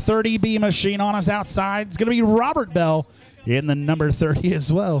in the number 30B machine. On his outside, it's going to be Robert Bell in the number 30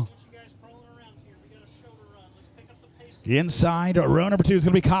 as well. Inside row number 2 is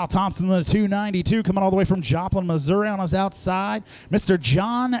going to be Kyle Thompson in the 292, coming all the way from Joplin, Missouri. On his outside, Mr.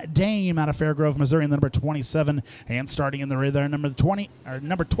 John Dame out of Fairgrove, Missouri in the number 27, and starting in the rear there, number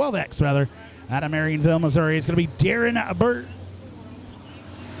 12X rather, out of Marionville, Missouri. It's going to be Darren Burt.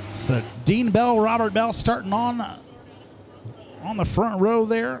 So Dean Bell, Robert Bell starting on the front row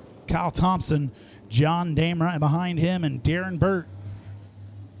there. Kyle Thompson, John Dame right behind him, and Darren Burt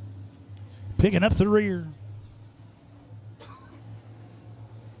picking up the rear.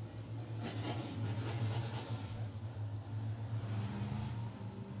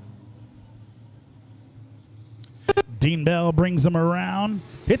 Dean Bell brings them around.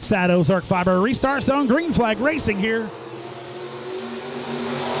 Hits that Ozark Fiber restart zone. Green flag racing here.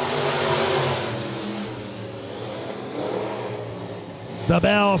 The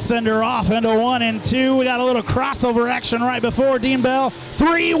Bell send her off into 1 and 2. We got a little crossover action right before Dean Bell.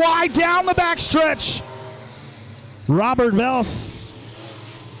 3 wide down the backstretch. Robert Bell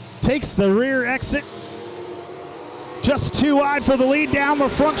takes the rear exit. Just 2 wide for the lead down the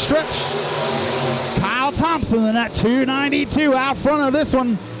front stretch. Kyle Thompson in that 292 out front of this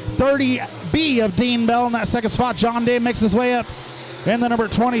one. 30B of Dean Bell in that second spot. John Day makes his way up in the number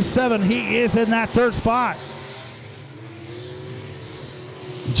 27. He is in that third spot.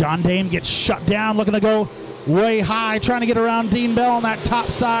 John Dame gets shut down, looking to go way high, trying to get around Dean Bell on that top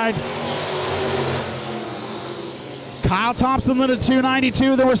side. Kyle Thompson led at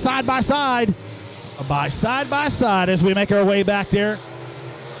 292. Then we're side by side as we make our way back there.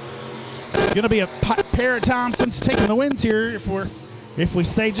 Going to be a pair of Thompsons taking the wins here if we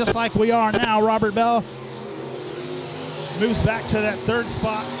stay just like we are now. Robert Bell moves back to that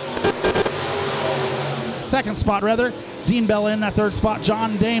second spot rather. Dean Bell in that third spot.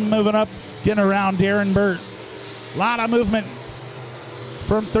 John Dame moving up, getting around Darren Burt. A lot of movement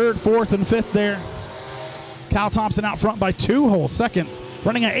from third, fourth, and fifth there. Kyle Thompson out front by 2 whole seconds,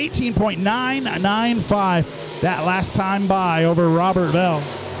 running at 18.995 that last time by over Robert Bell.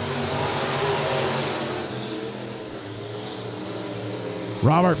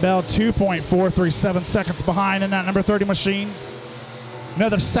 Robert Bell 2.437 seconds behind in that number 30 machine.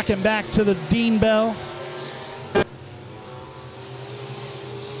 Another second back to the Dean Bell.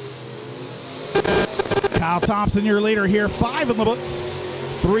 Kyle Thompson, your leader here, 5 in the books,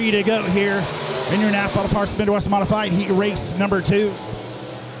 3 to go here in your Napa Auto Parts Midwest Modified Heat Race number 2.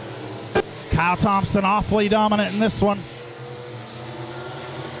 Kyle Thompson awfully dominant in this one.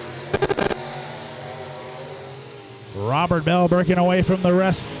 Robert Bell breaking away from the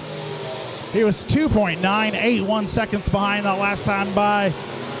rest. He was 2.981 seconds behind that last time by.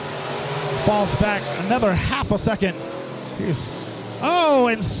 Falls back another half a second.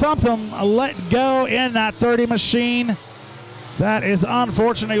 And something let go in that 30 machine. That is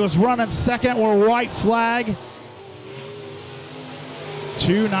unfortunate. He was running second with white flag.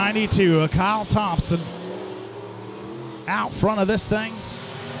 292. Kyle Thompson out front of this thing.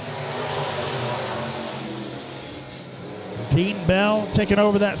 Dean Bell taking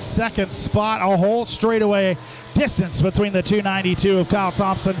over that second spot. A whole straightaway distance between the 292 of Kyle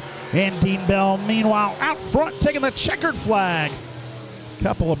Thompson and Dean Bell. Meanwhile, out front taking the checkered flag.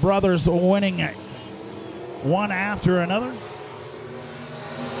 Couple of brothers winning one after another.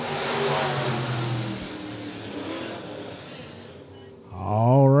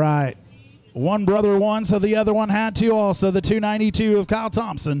 All right. One brother won, so the other one had to also. The 292 of Kyle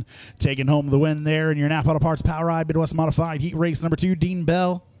Thompson taking home the win there in your Napa Auto Parts Power Ride Midwest Modified Heat Race number 2. Dean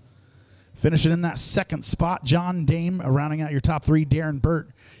Bell finishing in that second spot. John Dame rounding out your top 3. Darren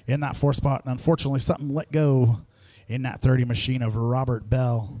Burt in that 4th spot. And unfortunately, something let go in that 30 machine of Robert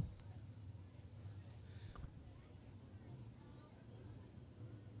Bell.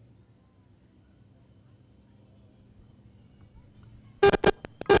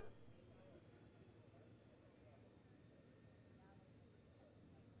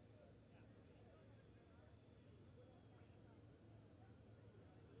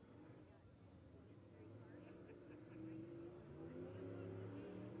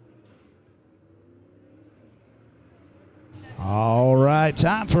 All right,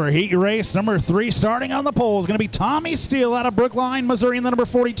 time for heat race number 3. Starting on the pole is going to be Tommy Steele out of Brookline, Missouri, in the number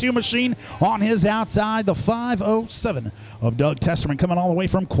 42 machine. On his outside, the 507 of Doug Testerman coming all the way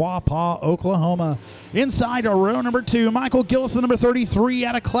from Quapaw, Oklahoma. Inside row number 2, Michael Gillis, the number 33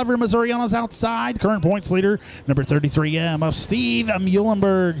 out of Clever, Missouri, on his outside. Current points leader, number 33M of Steve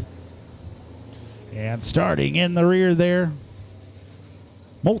Muhlenberg. And starting in the rear there,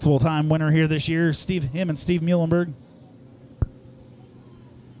 multiple-time winner here this year, Steve Muhlenberg.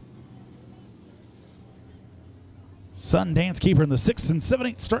 Sundance Keeper in the 6 and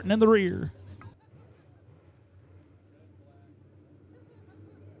 7/8 starting in the rear.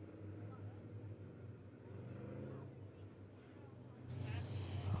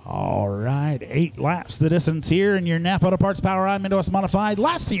 All right, 8 laps the distance here in your Napa Auto Parts Power Ride Midwest Modified.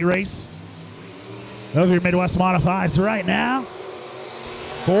 Last heat race of your Midwest Modifieds right now.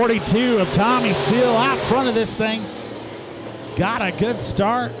 42 of Tommy Steele out front of this thing. Got a good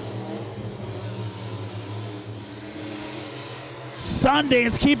start.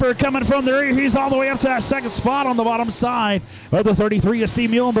 Sundance Keeper coming from the rear. He's all the way up to that second spot on the bottom side of the 33 of Steve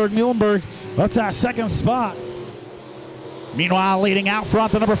Muhlenberg. Muhlenberg up to that second spot. Meanwhile, leading out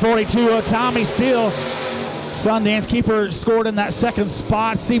front, the number 42 of Tommy Steele. Sundance Keeper scored in that second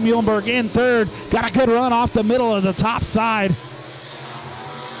spot. Steve Muhlenberg in third. Got a good run off the middle of the top side.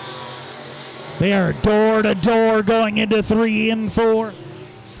 They are door to door going into 3 and 4.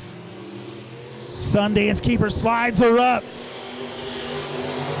 Sundance Keeper slides her up.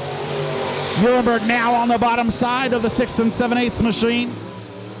 Muhlenberg now on the bottom side of the 6 and 7/8 machine.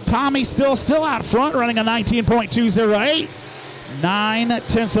 Tommy still out front, running a 19.208.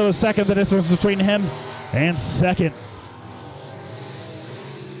 9/10 of a second the distance between him and second.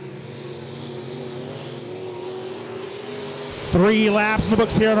 Three laps in the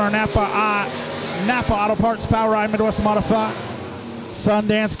books here on our Napa Auto Parts Power Ride Midwest Modified.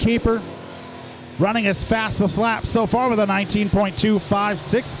 Sundance Keeper running his fastest lap so far with a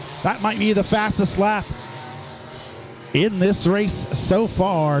 19.256. That might be the fastest lap in this race so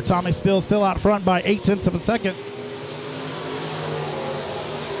far. Tommy still out front by 0.8 of a second.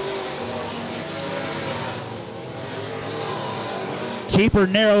 Keeper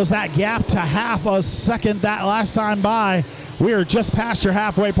narrows that gap to half a second that last time by. We are just past your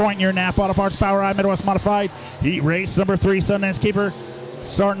halfway point in your Napa Auto Parts Power Ride Midwest Modified Heat Race number 3. Sundance Keeper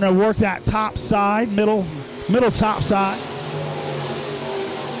starting to work that top side, middle top side.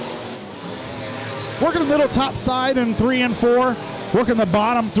 Working the middle top side in 3 and 4. Working the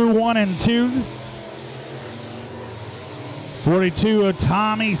bottom through 1 and 2. 42 of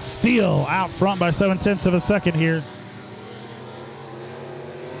Tommy Steele out front by 0.7 of a second here.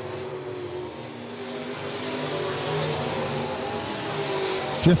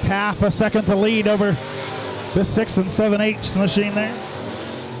 Just half a second to lead over the 6 and 7/8 machine there.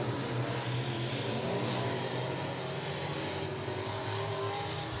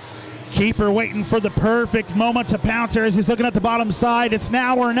 Keeper waiting for the perfect moment to pounce here as he's looking at the bottom side. It's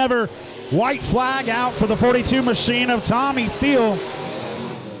now or never. White flag out for the 42 machine of Tommy Steele.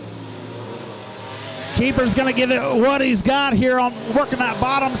 Keeper's going to give it what he's got here on working that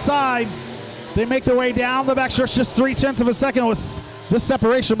bottom side. They make their way down the backstretch. Just 0.3 of a second was the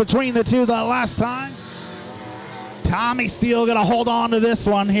separation between the two the last time. Tommy Steele going to hold on to this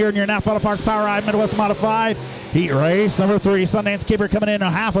one here in your Napa Auto Parts Power Ride Midwest Modified Heat Race number 3. Sundance Keeper coming in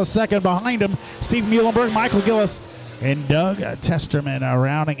a half a second behind him. Steve Muhlenberg, Michael Gillis, and Doug Testerman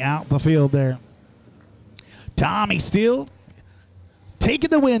rounding out the field there. Tommy Steele taking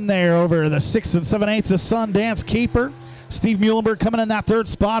the win there over the 6 and 7/8 of Sundance Keeper. Steve Muhlenberg coming in that 3rd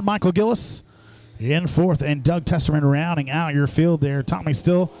spot. Michael Gillis in 4th, and Doug Testerman rounding out your field there. Tommy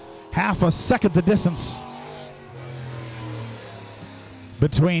Steele half a second the distance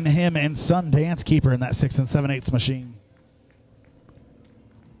between him and Sundance Keeper in that 6 and 7/8 machine.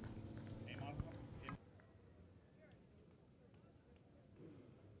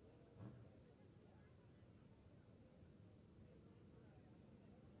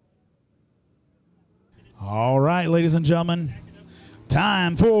 All right, ladies and gentlemen,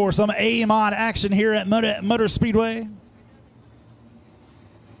 time for some A-Mod action here at Monett Motor Speedway.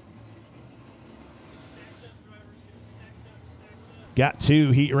 Got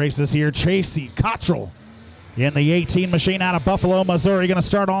 2 heat races here. Tracy Cottrell in the 18 machine out of Buffalo, Missouri. Going to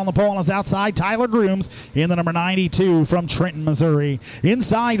start on the pole on his outside. Tyler Grooms in the number 92 from Trenton, Missouri.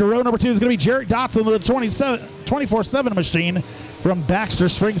 Inside row number 2 is going to be Jarrett Dotson with a 24/7 machine from Baxter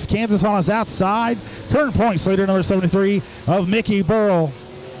Springs, Kansas on his outside. Current points leader number 73 of Mickey Burrell.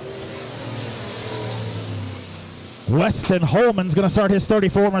 Weston Holman's going to start his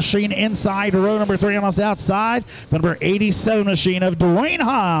 34 machine inside row number 3 on his outside. The number 87 machine of Dwayne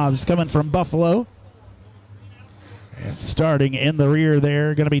Hobbs coming from Buffalo. And starting in the rear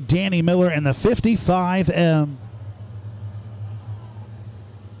there, going to be Danny Miller in the 55M.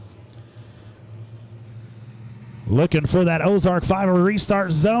 Looking for that Ozark 5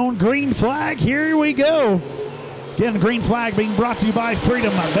 restart zone. Green flag, here we go. Again, green flag being brought to you by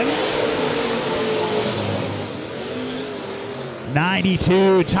Freedom, baby.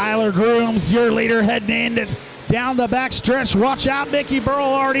 92, Tyler Grooms, your leader heading in down the back stretch. Watch out, Mickey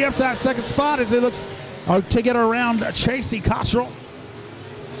Burrell already up to that 2nd spot as he looks to get around Tracy Cottrell.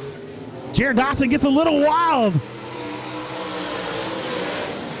 Jared Dotson gets a little wild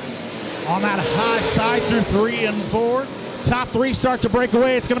on that high side through 3 and 4. Top 3 start to break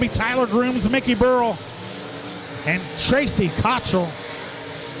away. It's going to be Tyler Grooms, Mickey Burrell, and Tracy Cottrell.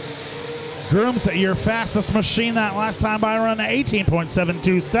 Grooms, your fastest machine that last time by run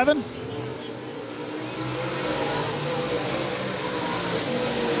 18.727.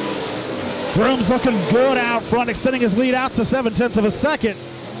 Grooms looking good out front, extending his lead out to 0.7 of a second,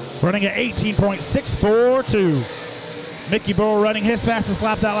 running at 18.642. Mickey Burrell running his fastest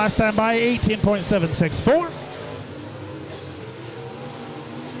lap that last time by 18.764.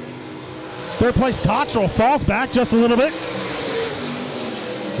 3rd place Cottrell falls back just a little bit.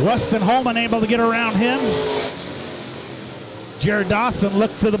 Weston Holman able to get around him. Jared Dawson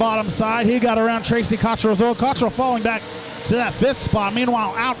looked to the bottom side. He got around Tracy Cottrell as well. Cottrell falling back to that 5th spot.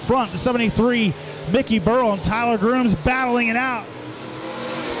 Meanwhile, out front, the 73, Mickey Burrell and Tyler Grooms battling it out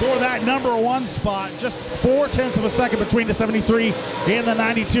for that number 1 spot. Just 0.4 of a second between the 73 and the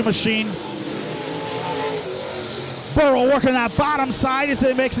 92 machine. Burrell working that bottom side as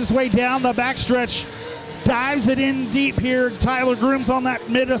he makes his way down the backstretch. Dives it in deep here. Tyler Grooms on that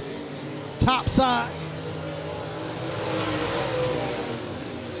mid top side.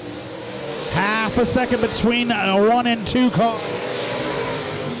 Half a second between a 1 and 2 car.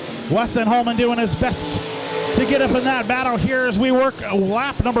 Weston Holman doing his best to get up in that battle here as we work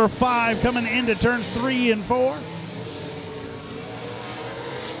lap number 5 coming into turns 3 and 4.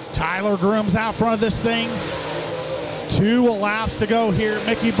 Tyler Groom's out front of this thing. 2 laps to go here.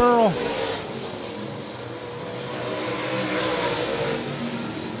 Mickey Burrell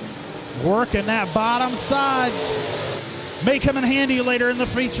working that bottom side. May come in handy later in the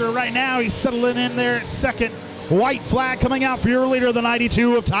feature. Right now he's settling in there at second. White flag coming out for your leader, the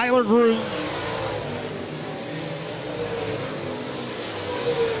 92 of Tyler Groom.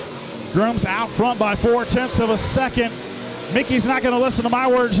 Groom's out front by 0.4 of a second. Mickey's not going to listen to my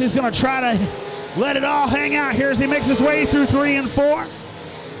words. He's going to try to let it all hang out here as he makes his way through 3 and 4.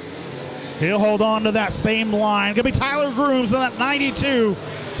 He'll hold on to that same line. Going to be Tyler Grooms on that 92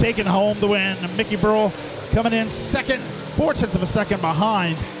 taking home the win. Mickey Burrell coming in second, 0.4 of a second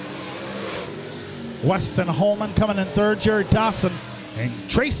behind. Weston Holman coming in third. Jared Dotson and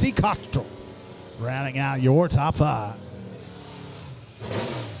Tracy Cottrell rounding out your top 5.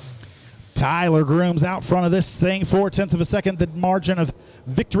 Tyler Groom's out front of this thing, 0.4 of a second, the margin of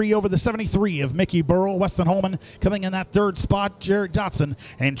victory over the 73 of Mickey Burrell. Weston Holman coming in that third spot. Jared Dotson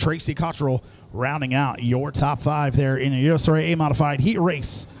and Tracy Cottrell rounding out your top 5 there in the USRA A-Modified Heat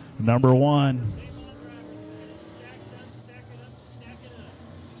Race number 1.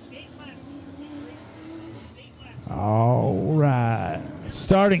 All right,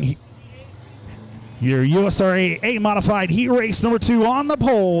 starting your USRA A-Modified Heat Race number 2 on the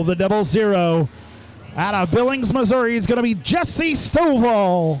pole, the 00. Out of Billings, Missouri, is going to be Jesse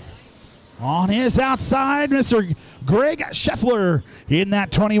Stovall. On his outside, Mr. Greg Scheffler in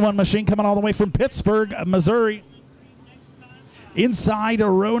that 21 machine coming all the way from Pittsburgh, Missouri. Inside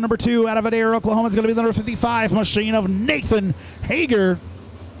row number 2 out of Adair, Oklahoma, is going to be the number 55 machine of Nathan Hager.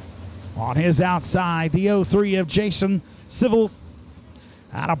 On his outside, the 03 of Jason Civil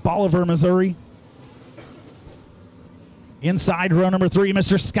out of Bolivar, Missouri. Inside row number 3,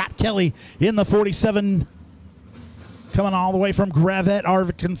 Mr. Scott Kelly in the 47, coming all the way from Gravette,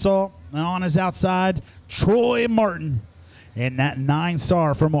 Arkansas. And on his outside, Troy Martin in that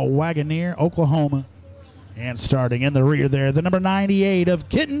 9-star from Wagoneer, Oklahoma. And starting in the rear there, the number 98 of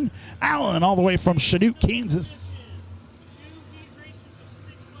Kitten Allen, all the way from Chanute, Kansas.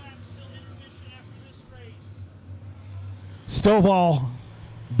 Stovall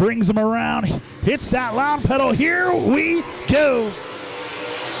brings him around, hits that loud pedal. Here we go.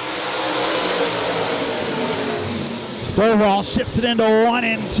 Stovall ships it into 1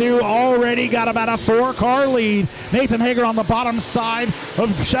 and 2. Already got about a 4-car lead. Nathan Hager on the bottom side of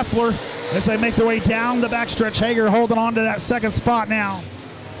Scheffler as they make their way down the backstretch. Hager holding on to that second spot now.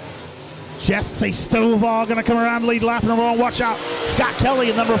 Jesse Stovall going to come around lead lap number 1. Watch out. Scott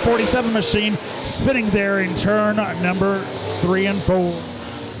Kelly in number 47 machine spinning there in turn number 3 and 4.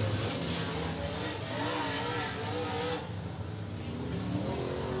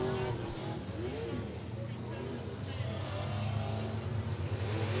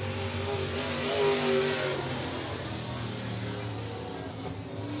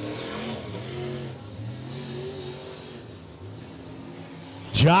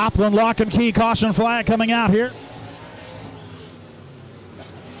 Joplin lock and key caution flag coming out here.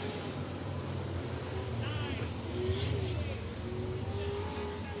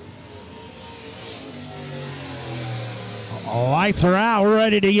 Lights are out, we're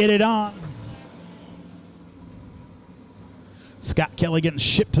ready to get it on. Scott Kelly getting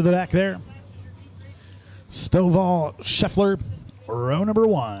shipped to the back there. Stovall, Scheffler, row number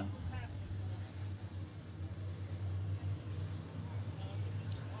 1.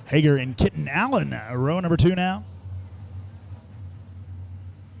 Hager and Kitten Allen, row number 2 now.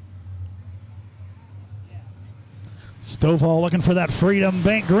 Stovall looking for that Freedom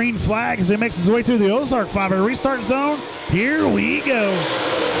Bank green flag as he makes his way through the Ozark 5 restart zone. Here we go.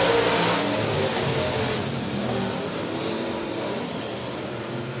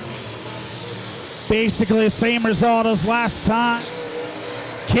 Basically the same result as last time.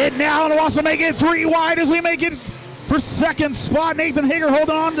 Kitten Allen wants to make it 3 wide as we make it for second spot. Nathan Hager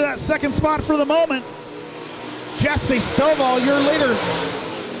holding on to that second spot for the moment. Jesse Stovall, your leader.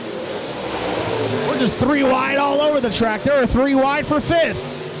 We're just 3 wide all over the track. There are 3 wide for 5th.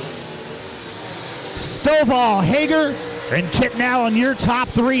 Stovall, Hager, and Kitten Allen, your top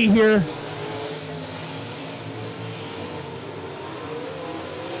 3 here.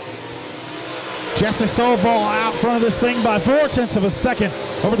 Jesse Stovall out front of this thing by 0.4 of a second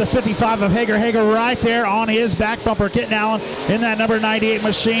over the 55 of Hager. Hager right there on his back bumper. Kitten Allen in that number 98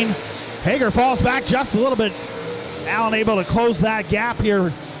 machine. Hager falls back just a little bit. Allen able to close that gap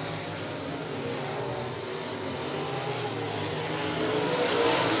here.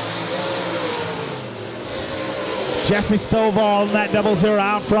 Jesse Stovall in that 00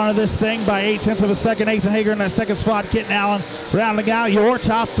 out front of this thing by 0.8 of a second. Nathan Hager in that second spot. Kitten Allen rounding out your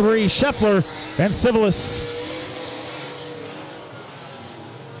top three. Scheffler and Civilis.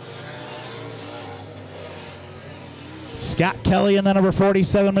 Scott Kelly in the number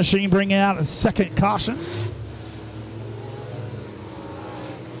 47 machine bringing out a second caution.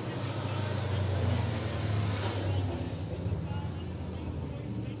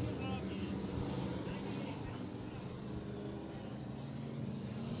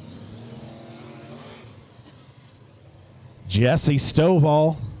 Jesse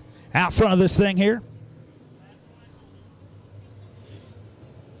Stovall out front of this thing here.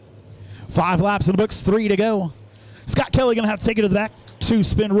 5 laps in the books, 3 to go. Scott Kelly going to have to take it to the back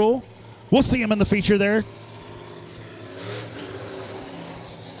 2-spin rule. We'll see him in the feature there.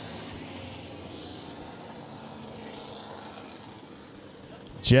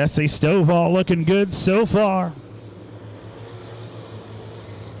 Jesse Stovall looking good so far.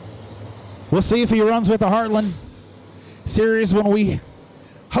 We'll see if he runs with the Heartland Series when we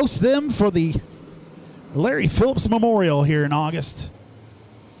host them for the Larry Phillips Memorial here in August.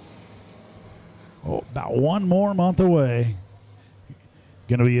 Oh, about 1 more month away.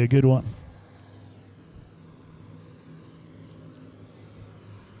 Gonna be a good one.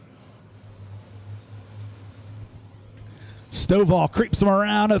 Stovall creeps him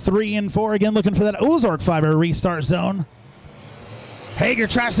around at 3 and 4 again, looking for that Ozark Fiber restart zone. Hager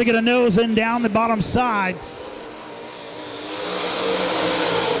tries to get a nose in down the bottom side.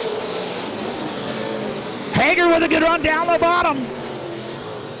 Hager with a good run down the bottom.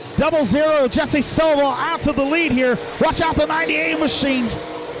 00, Jesse Stovall out to the lead here. Watch out the 98 machine.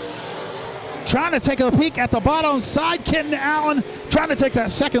 Trying to take a peek at the bottom side. Kitten Allen trying to take that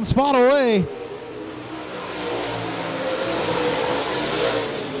second spot away.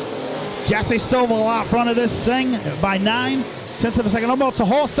 Jesse Stovall out front of this thing by 9/10 of a second, almost a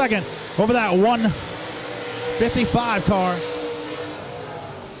whole second over that 155 car.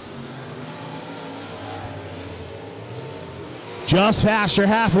 Just past your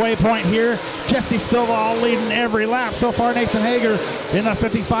halfway point here. Jesse Stovall leading every lap so far. Nathan Hager in the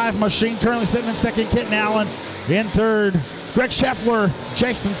 55 machine, currently sitting in second. Kitten Allen in third. Greg Scheffler,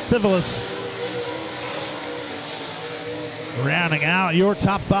 Jason Civilis. Rounding out your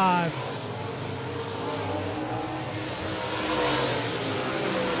top 5.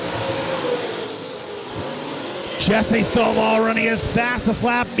 Jesse Stovall running his fastest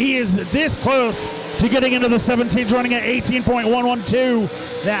lap. He is this close to getting into the 17th, running at 18.112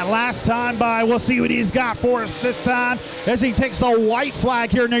 that last time by. We'll see what he's got for us this time as he takes the white flag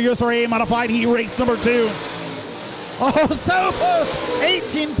here in the USRA Modified Heat Race number 2. Oh, so close.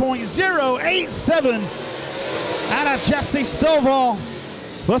 18.087 out of Jesse Stovall.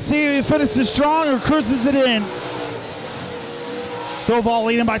 Let's see if he finishes strong or cruises it in. Stovall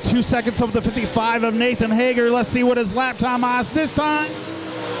leading by 2 seconds over the 55 of Nathan Hager. Let's see what his lap time is this time.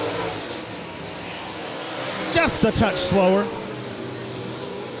 Just a touch slower.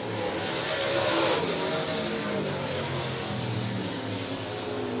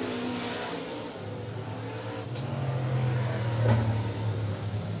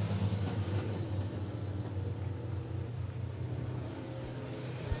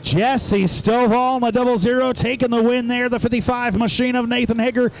 Jesse Stovall in the 00 taking the win there. The 55 machine of Nathan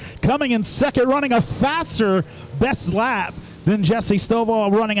Hager coming in second, running a faster best lap than Jesse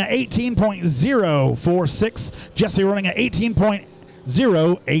Stovall, running at 18.046. Jesse running at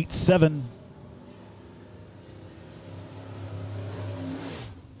 18.087.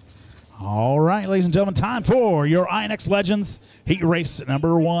 All right, ladies and gentlemen, time for your INX Legends Heat Race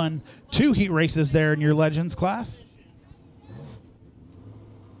number 1. 2 heat races there in your Legends class.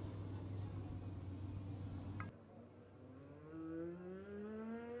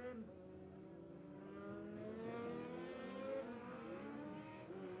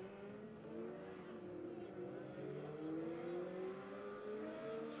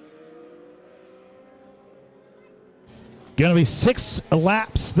 Going to be 6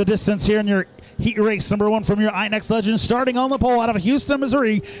 laps the distance here in your heat race number 1 from your INX Legends. Starting on the pole out of Houston,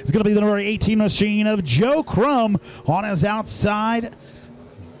 Missouri is going to be the number 18 machine of Joe Crum on his outside.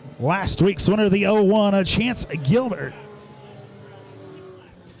 Last week's winner, the 01, a Chance Gilbert.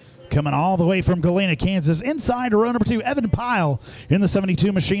 Coming all the way from Galena, Kansas. Inside row number 2, Evan Pyle in the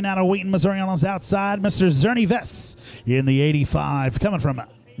 72 machine out of Wheaton, Missouri on his outside. Mr. Zerny Vess in the 85 coming from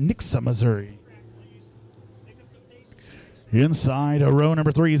Nixa, Missouri. Inside row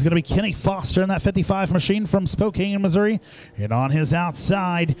number 3 is going to be Kenny Foster in that 55 machine from Spokane, Missouri. And on his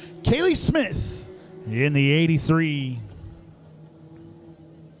outside, Kaylee Smith in the 83.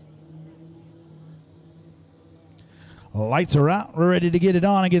 Lights are out. We're ready to get it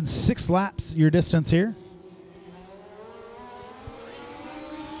on. Again, 6 laps, your distance here.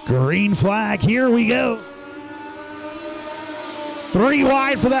 Green flag. Here we go. 3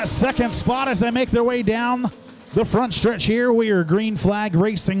 wide for that second spot as they make their way down the front stretch here. We are green flag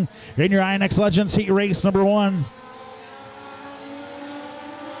racing in your INX Legends Heat Race number 1.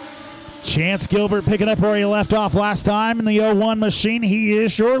 Chance Gilbert picking up where he left off last time in the 01 machine. He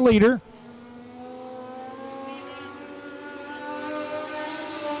is your leader.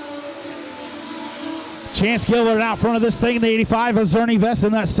 Chance Gilbert out front of this thing. The 85 is Ernie Vest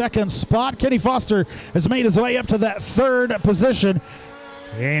in that second spot. Kenny Foster has made his way up to that 3rd position.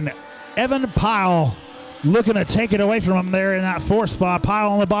 And Evan Pyle looking to take it away from him there in that 4th spot.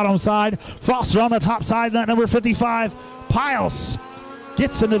 Pyle on the bottom side. Foster on the top side. That number 55. Pyle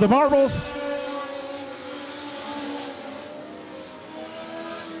gets into the marbles.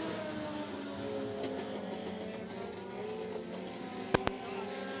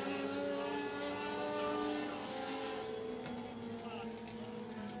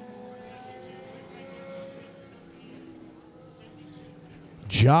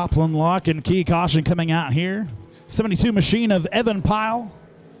 Joplin lock and key caution coming out here. 72 machine of Evan Pyle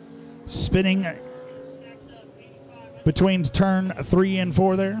spinning between turn 3 and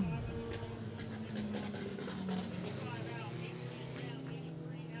 4 there.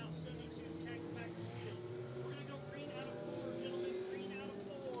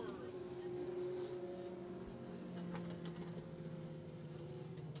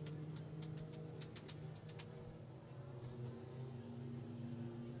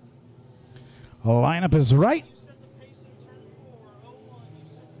 Lineup is right.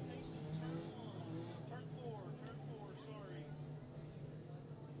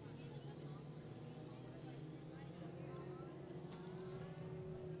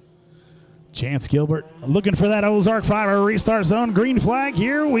 Chance Gilbert looking for that Ozark 5 restart zone. Green flag.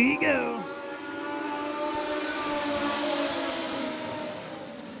 Here we go.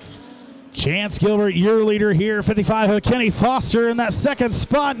 Chance Gilbert, your leader here. 55 of Kenny Foster in that 2nd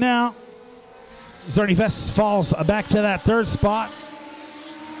spot now. Ernie Vest falls back to that 3rd spot.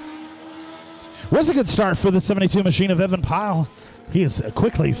 Was a good start for the 72 machine of Evan Pyle. He is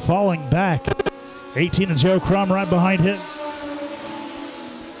quickly falling back. 18 of Joe Crum right behind him.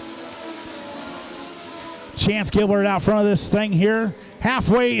 Chance Gilbert out front of this thing here.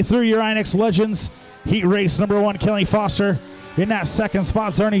 Halfway through your INX Legends Heat Race number 1, Kenny Foster in that 2nd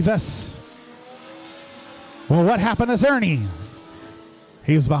spot. Ernie Vest. Well, what happened is Ernie.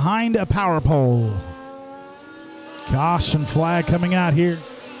 He's behind a power pole. Caution flag coming out here.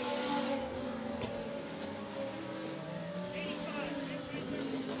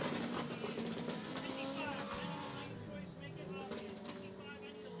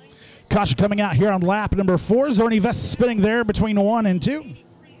 Caution coming out here on lap number 4. Ernie Vest spinning there between 1 and 2.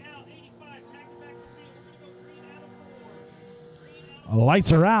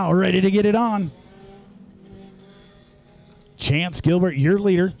 Lights are out, ready to get it on. Chance Gilbert, your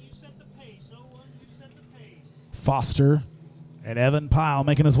leader. Foster and Evan Pyle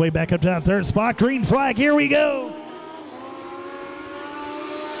making his way back up to that 3rd spot. Green flag, here we go.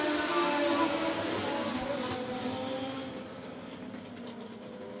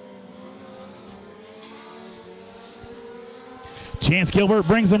 Chance Gilbert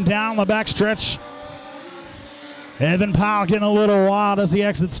brings him down the backstretch. Evan Pyle getting a little wild as he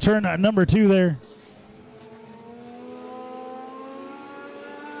exits turn number 2 there.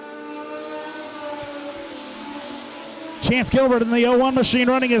 Chance Gilbert in the 01 machine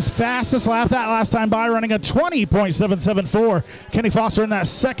running his fastest lap that last time by, running a 20.774. Kenny Foster in that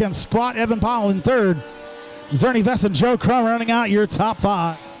 2nd spot. Evan Pyle in 3rd. Ernie Vest and Joe Crum running out your top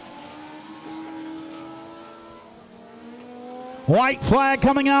 5. White flag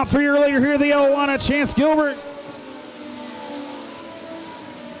coming out for your leader here, the 01 at Chance Gilbert.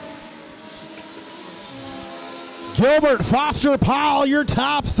 Gilbert, Foster, Pyle, your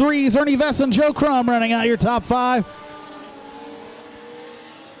top 3. Ernie Vest and Joe Crum running out your top 5.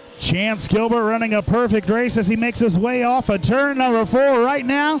 Chance Gilbert running a perfect race as he makes his way off of turn number 4 right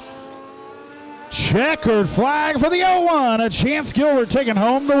now. Checkered flag for the 01. A Chance Gilbert taking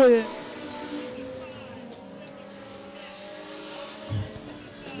home the win.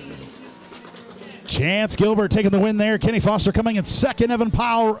 Chance Gilbert taking the win there. Kenny Foster coming in 2nd. Evan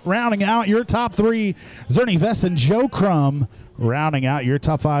Pyle rounding out your top 3. Ernie Vest and Joe Crum rounding out your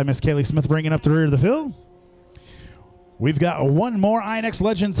top 5. Miss Kaylee Smith bringing up the rear of the field. We've got one more INX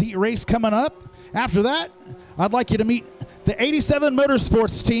Legends Heat Race coming up. After that, I'd like you to meet the 87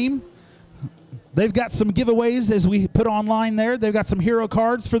 Motorsports team They've got some giveaways as we put online there. They've got some hero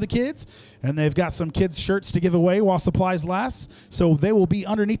cards for the kids, and they've got some kids' shirts to give away while supplies last. So they will be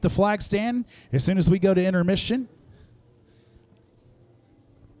underneath the flag stand as soon as we go to intermission.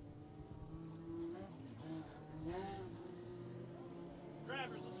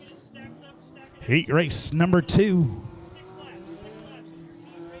 Drivers, let's get it stacked up, stack it up. Heat race number 2. 6 laps.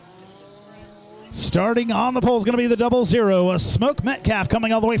 Race distance, drivers. Starting on the pole is going to be the 00. A Smoke Metcalf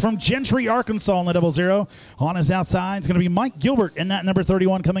coming all the way from Gentry, Arkansas in the 00. On his outside is going to be Mike Gilbert in that number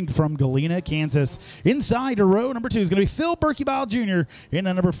 31 coming from Galena, Kansas. Inside to row number 2 is going to be Phil Berkebile Jr. in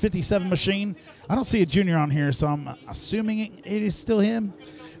the number 57 machine. I don't see a junior on here, so I'm assuming it is still him.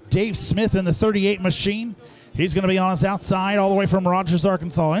 Dave Smith in the 38 machine. He's going to be on his outside all the way from Rogers,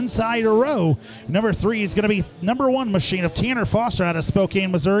 Arkansas. Inside a row, number 3 is going to be number 1 machine of Tanner Foster out of Spokane,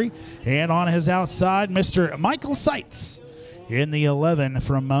 Missouri. And on his outside, Mr. Michael Seitz in the 11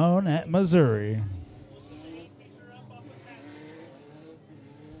 from Monett, Missouri.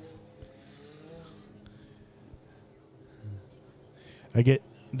 I get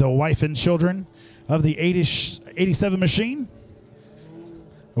the wife and children of the 87 machine.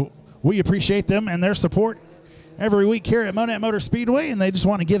 We appreciate them and their support every week here at Monett Motor Speedway, and they just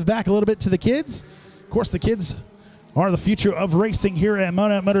want to give back a little bit to the kids. Of course, the kids are the future of racing here at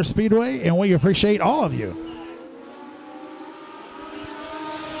Monett Motor Speedway, and we appreciate all of you.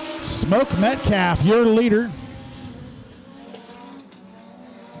 Smoke Metcalf, your leader.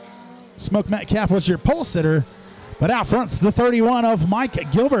 Smoke Metcalf was your pole sitter, but out front's the 31 of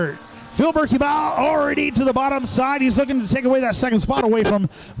Mike Gilbert. Phil Berkebile already to the bottom side. He's looking to take away that second spot away from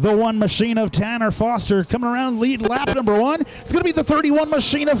the 1 machine of Tanner Foster. Coming around lead lap number 1. It's going to be the 31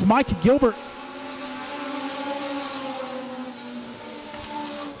 machine of Mike Gilbert.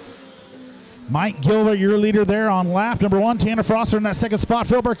 Mike Gilbert, your leader there on lap number 1. Tanner Foster in that second spot.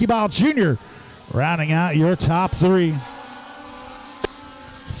 Phil Berkebile Jr. rounding out your top 3.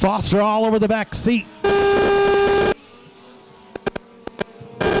 Foster all over the back seat.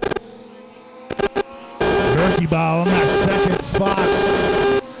 Berkebile in that second spot.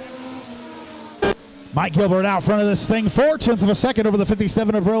 Mike Gilbert out front of this thing, 0.4 of a second over the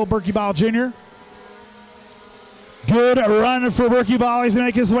 57 of Phil Berkebile Jr. Good run for Berkebile. He's going to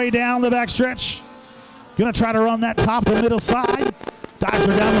make his way down the backstretch. Going to try to run that top to middle side. Dives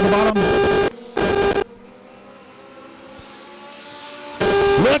her down to the bottom.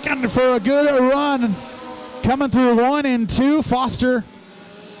 Looking for a good run. Coming through 1 and 2. Foster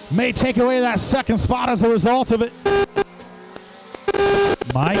may take away that second spot as a result of it.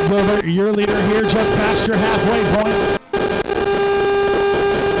 Mike Gilbert, your leader here, just past your halfway point.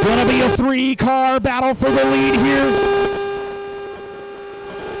 Gonna be a 3-car battle for the lead here.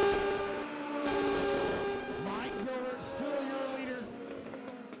 Mike Gilbert still your leader.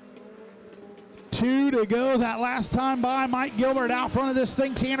 2 to go that last time by. Mike Gilbert out front of this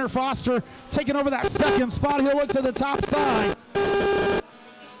thing. Tanner Foster taking over that second spot. He'll look to the top side.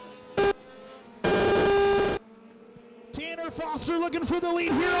 Foster looking for the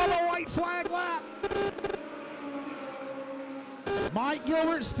lead here on the white flag lap. Mike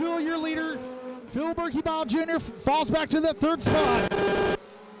Gilbert still your leader. Phil Berkebile Jr. falls back to that 3rd spot.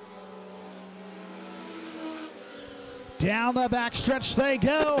 Down the back stretch they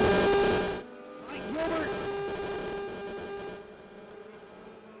go. Mike Gilbert.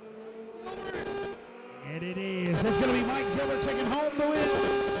 And it is. It's going to be Mike Gilbert taking home the win.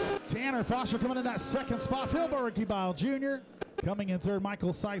 Tanner Foster coming in that second spot. Phil Berkebile Jr. coming in 3rd.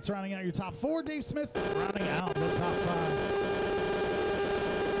 Michael Seitz rounding out your top 4. Dave Smith rounding out the top 5.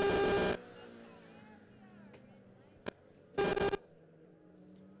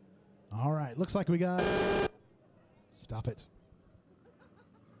 All right, looks like we got. Stop it.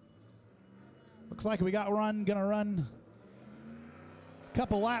 Looks like we got gonna run a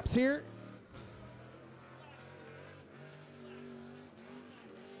couple laps here.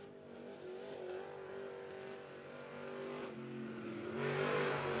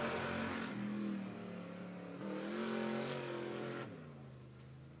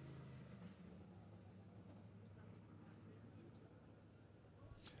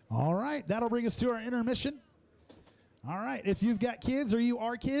 All right, that'll bring us to our intermission. All right, if you've got kids or you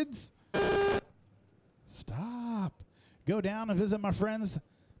are kids, stop. Go down and visit my friends,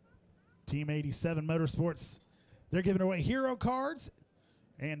 Team 87 Motorsports. They're giving away hero cards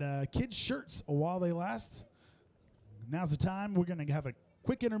and kids' shirts while they last. Now's the time. We're going to have a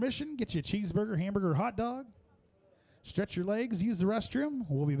quick intermission, get you a cheeseburger, hamburger, hot dog, stretch your legs, use the restroom.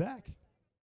 We'll be back.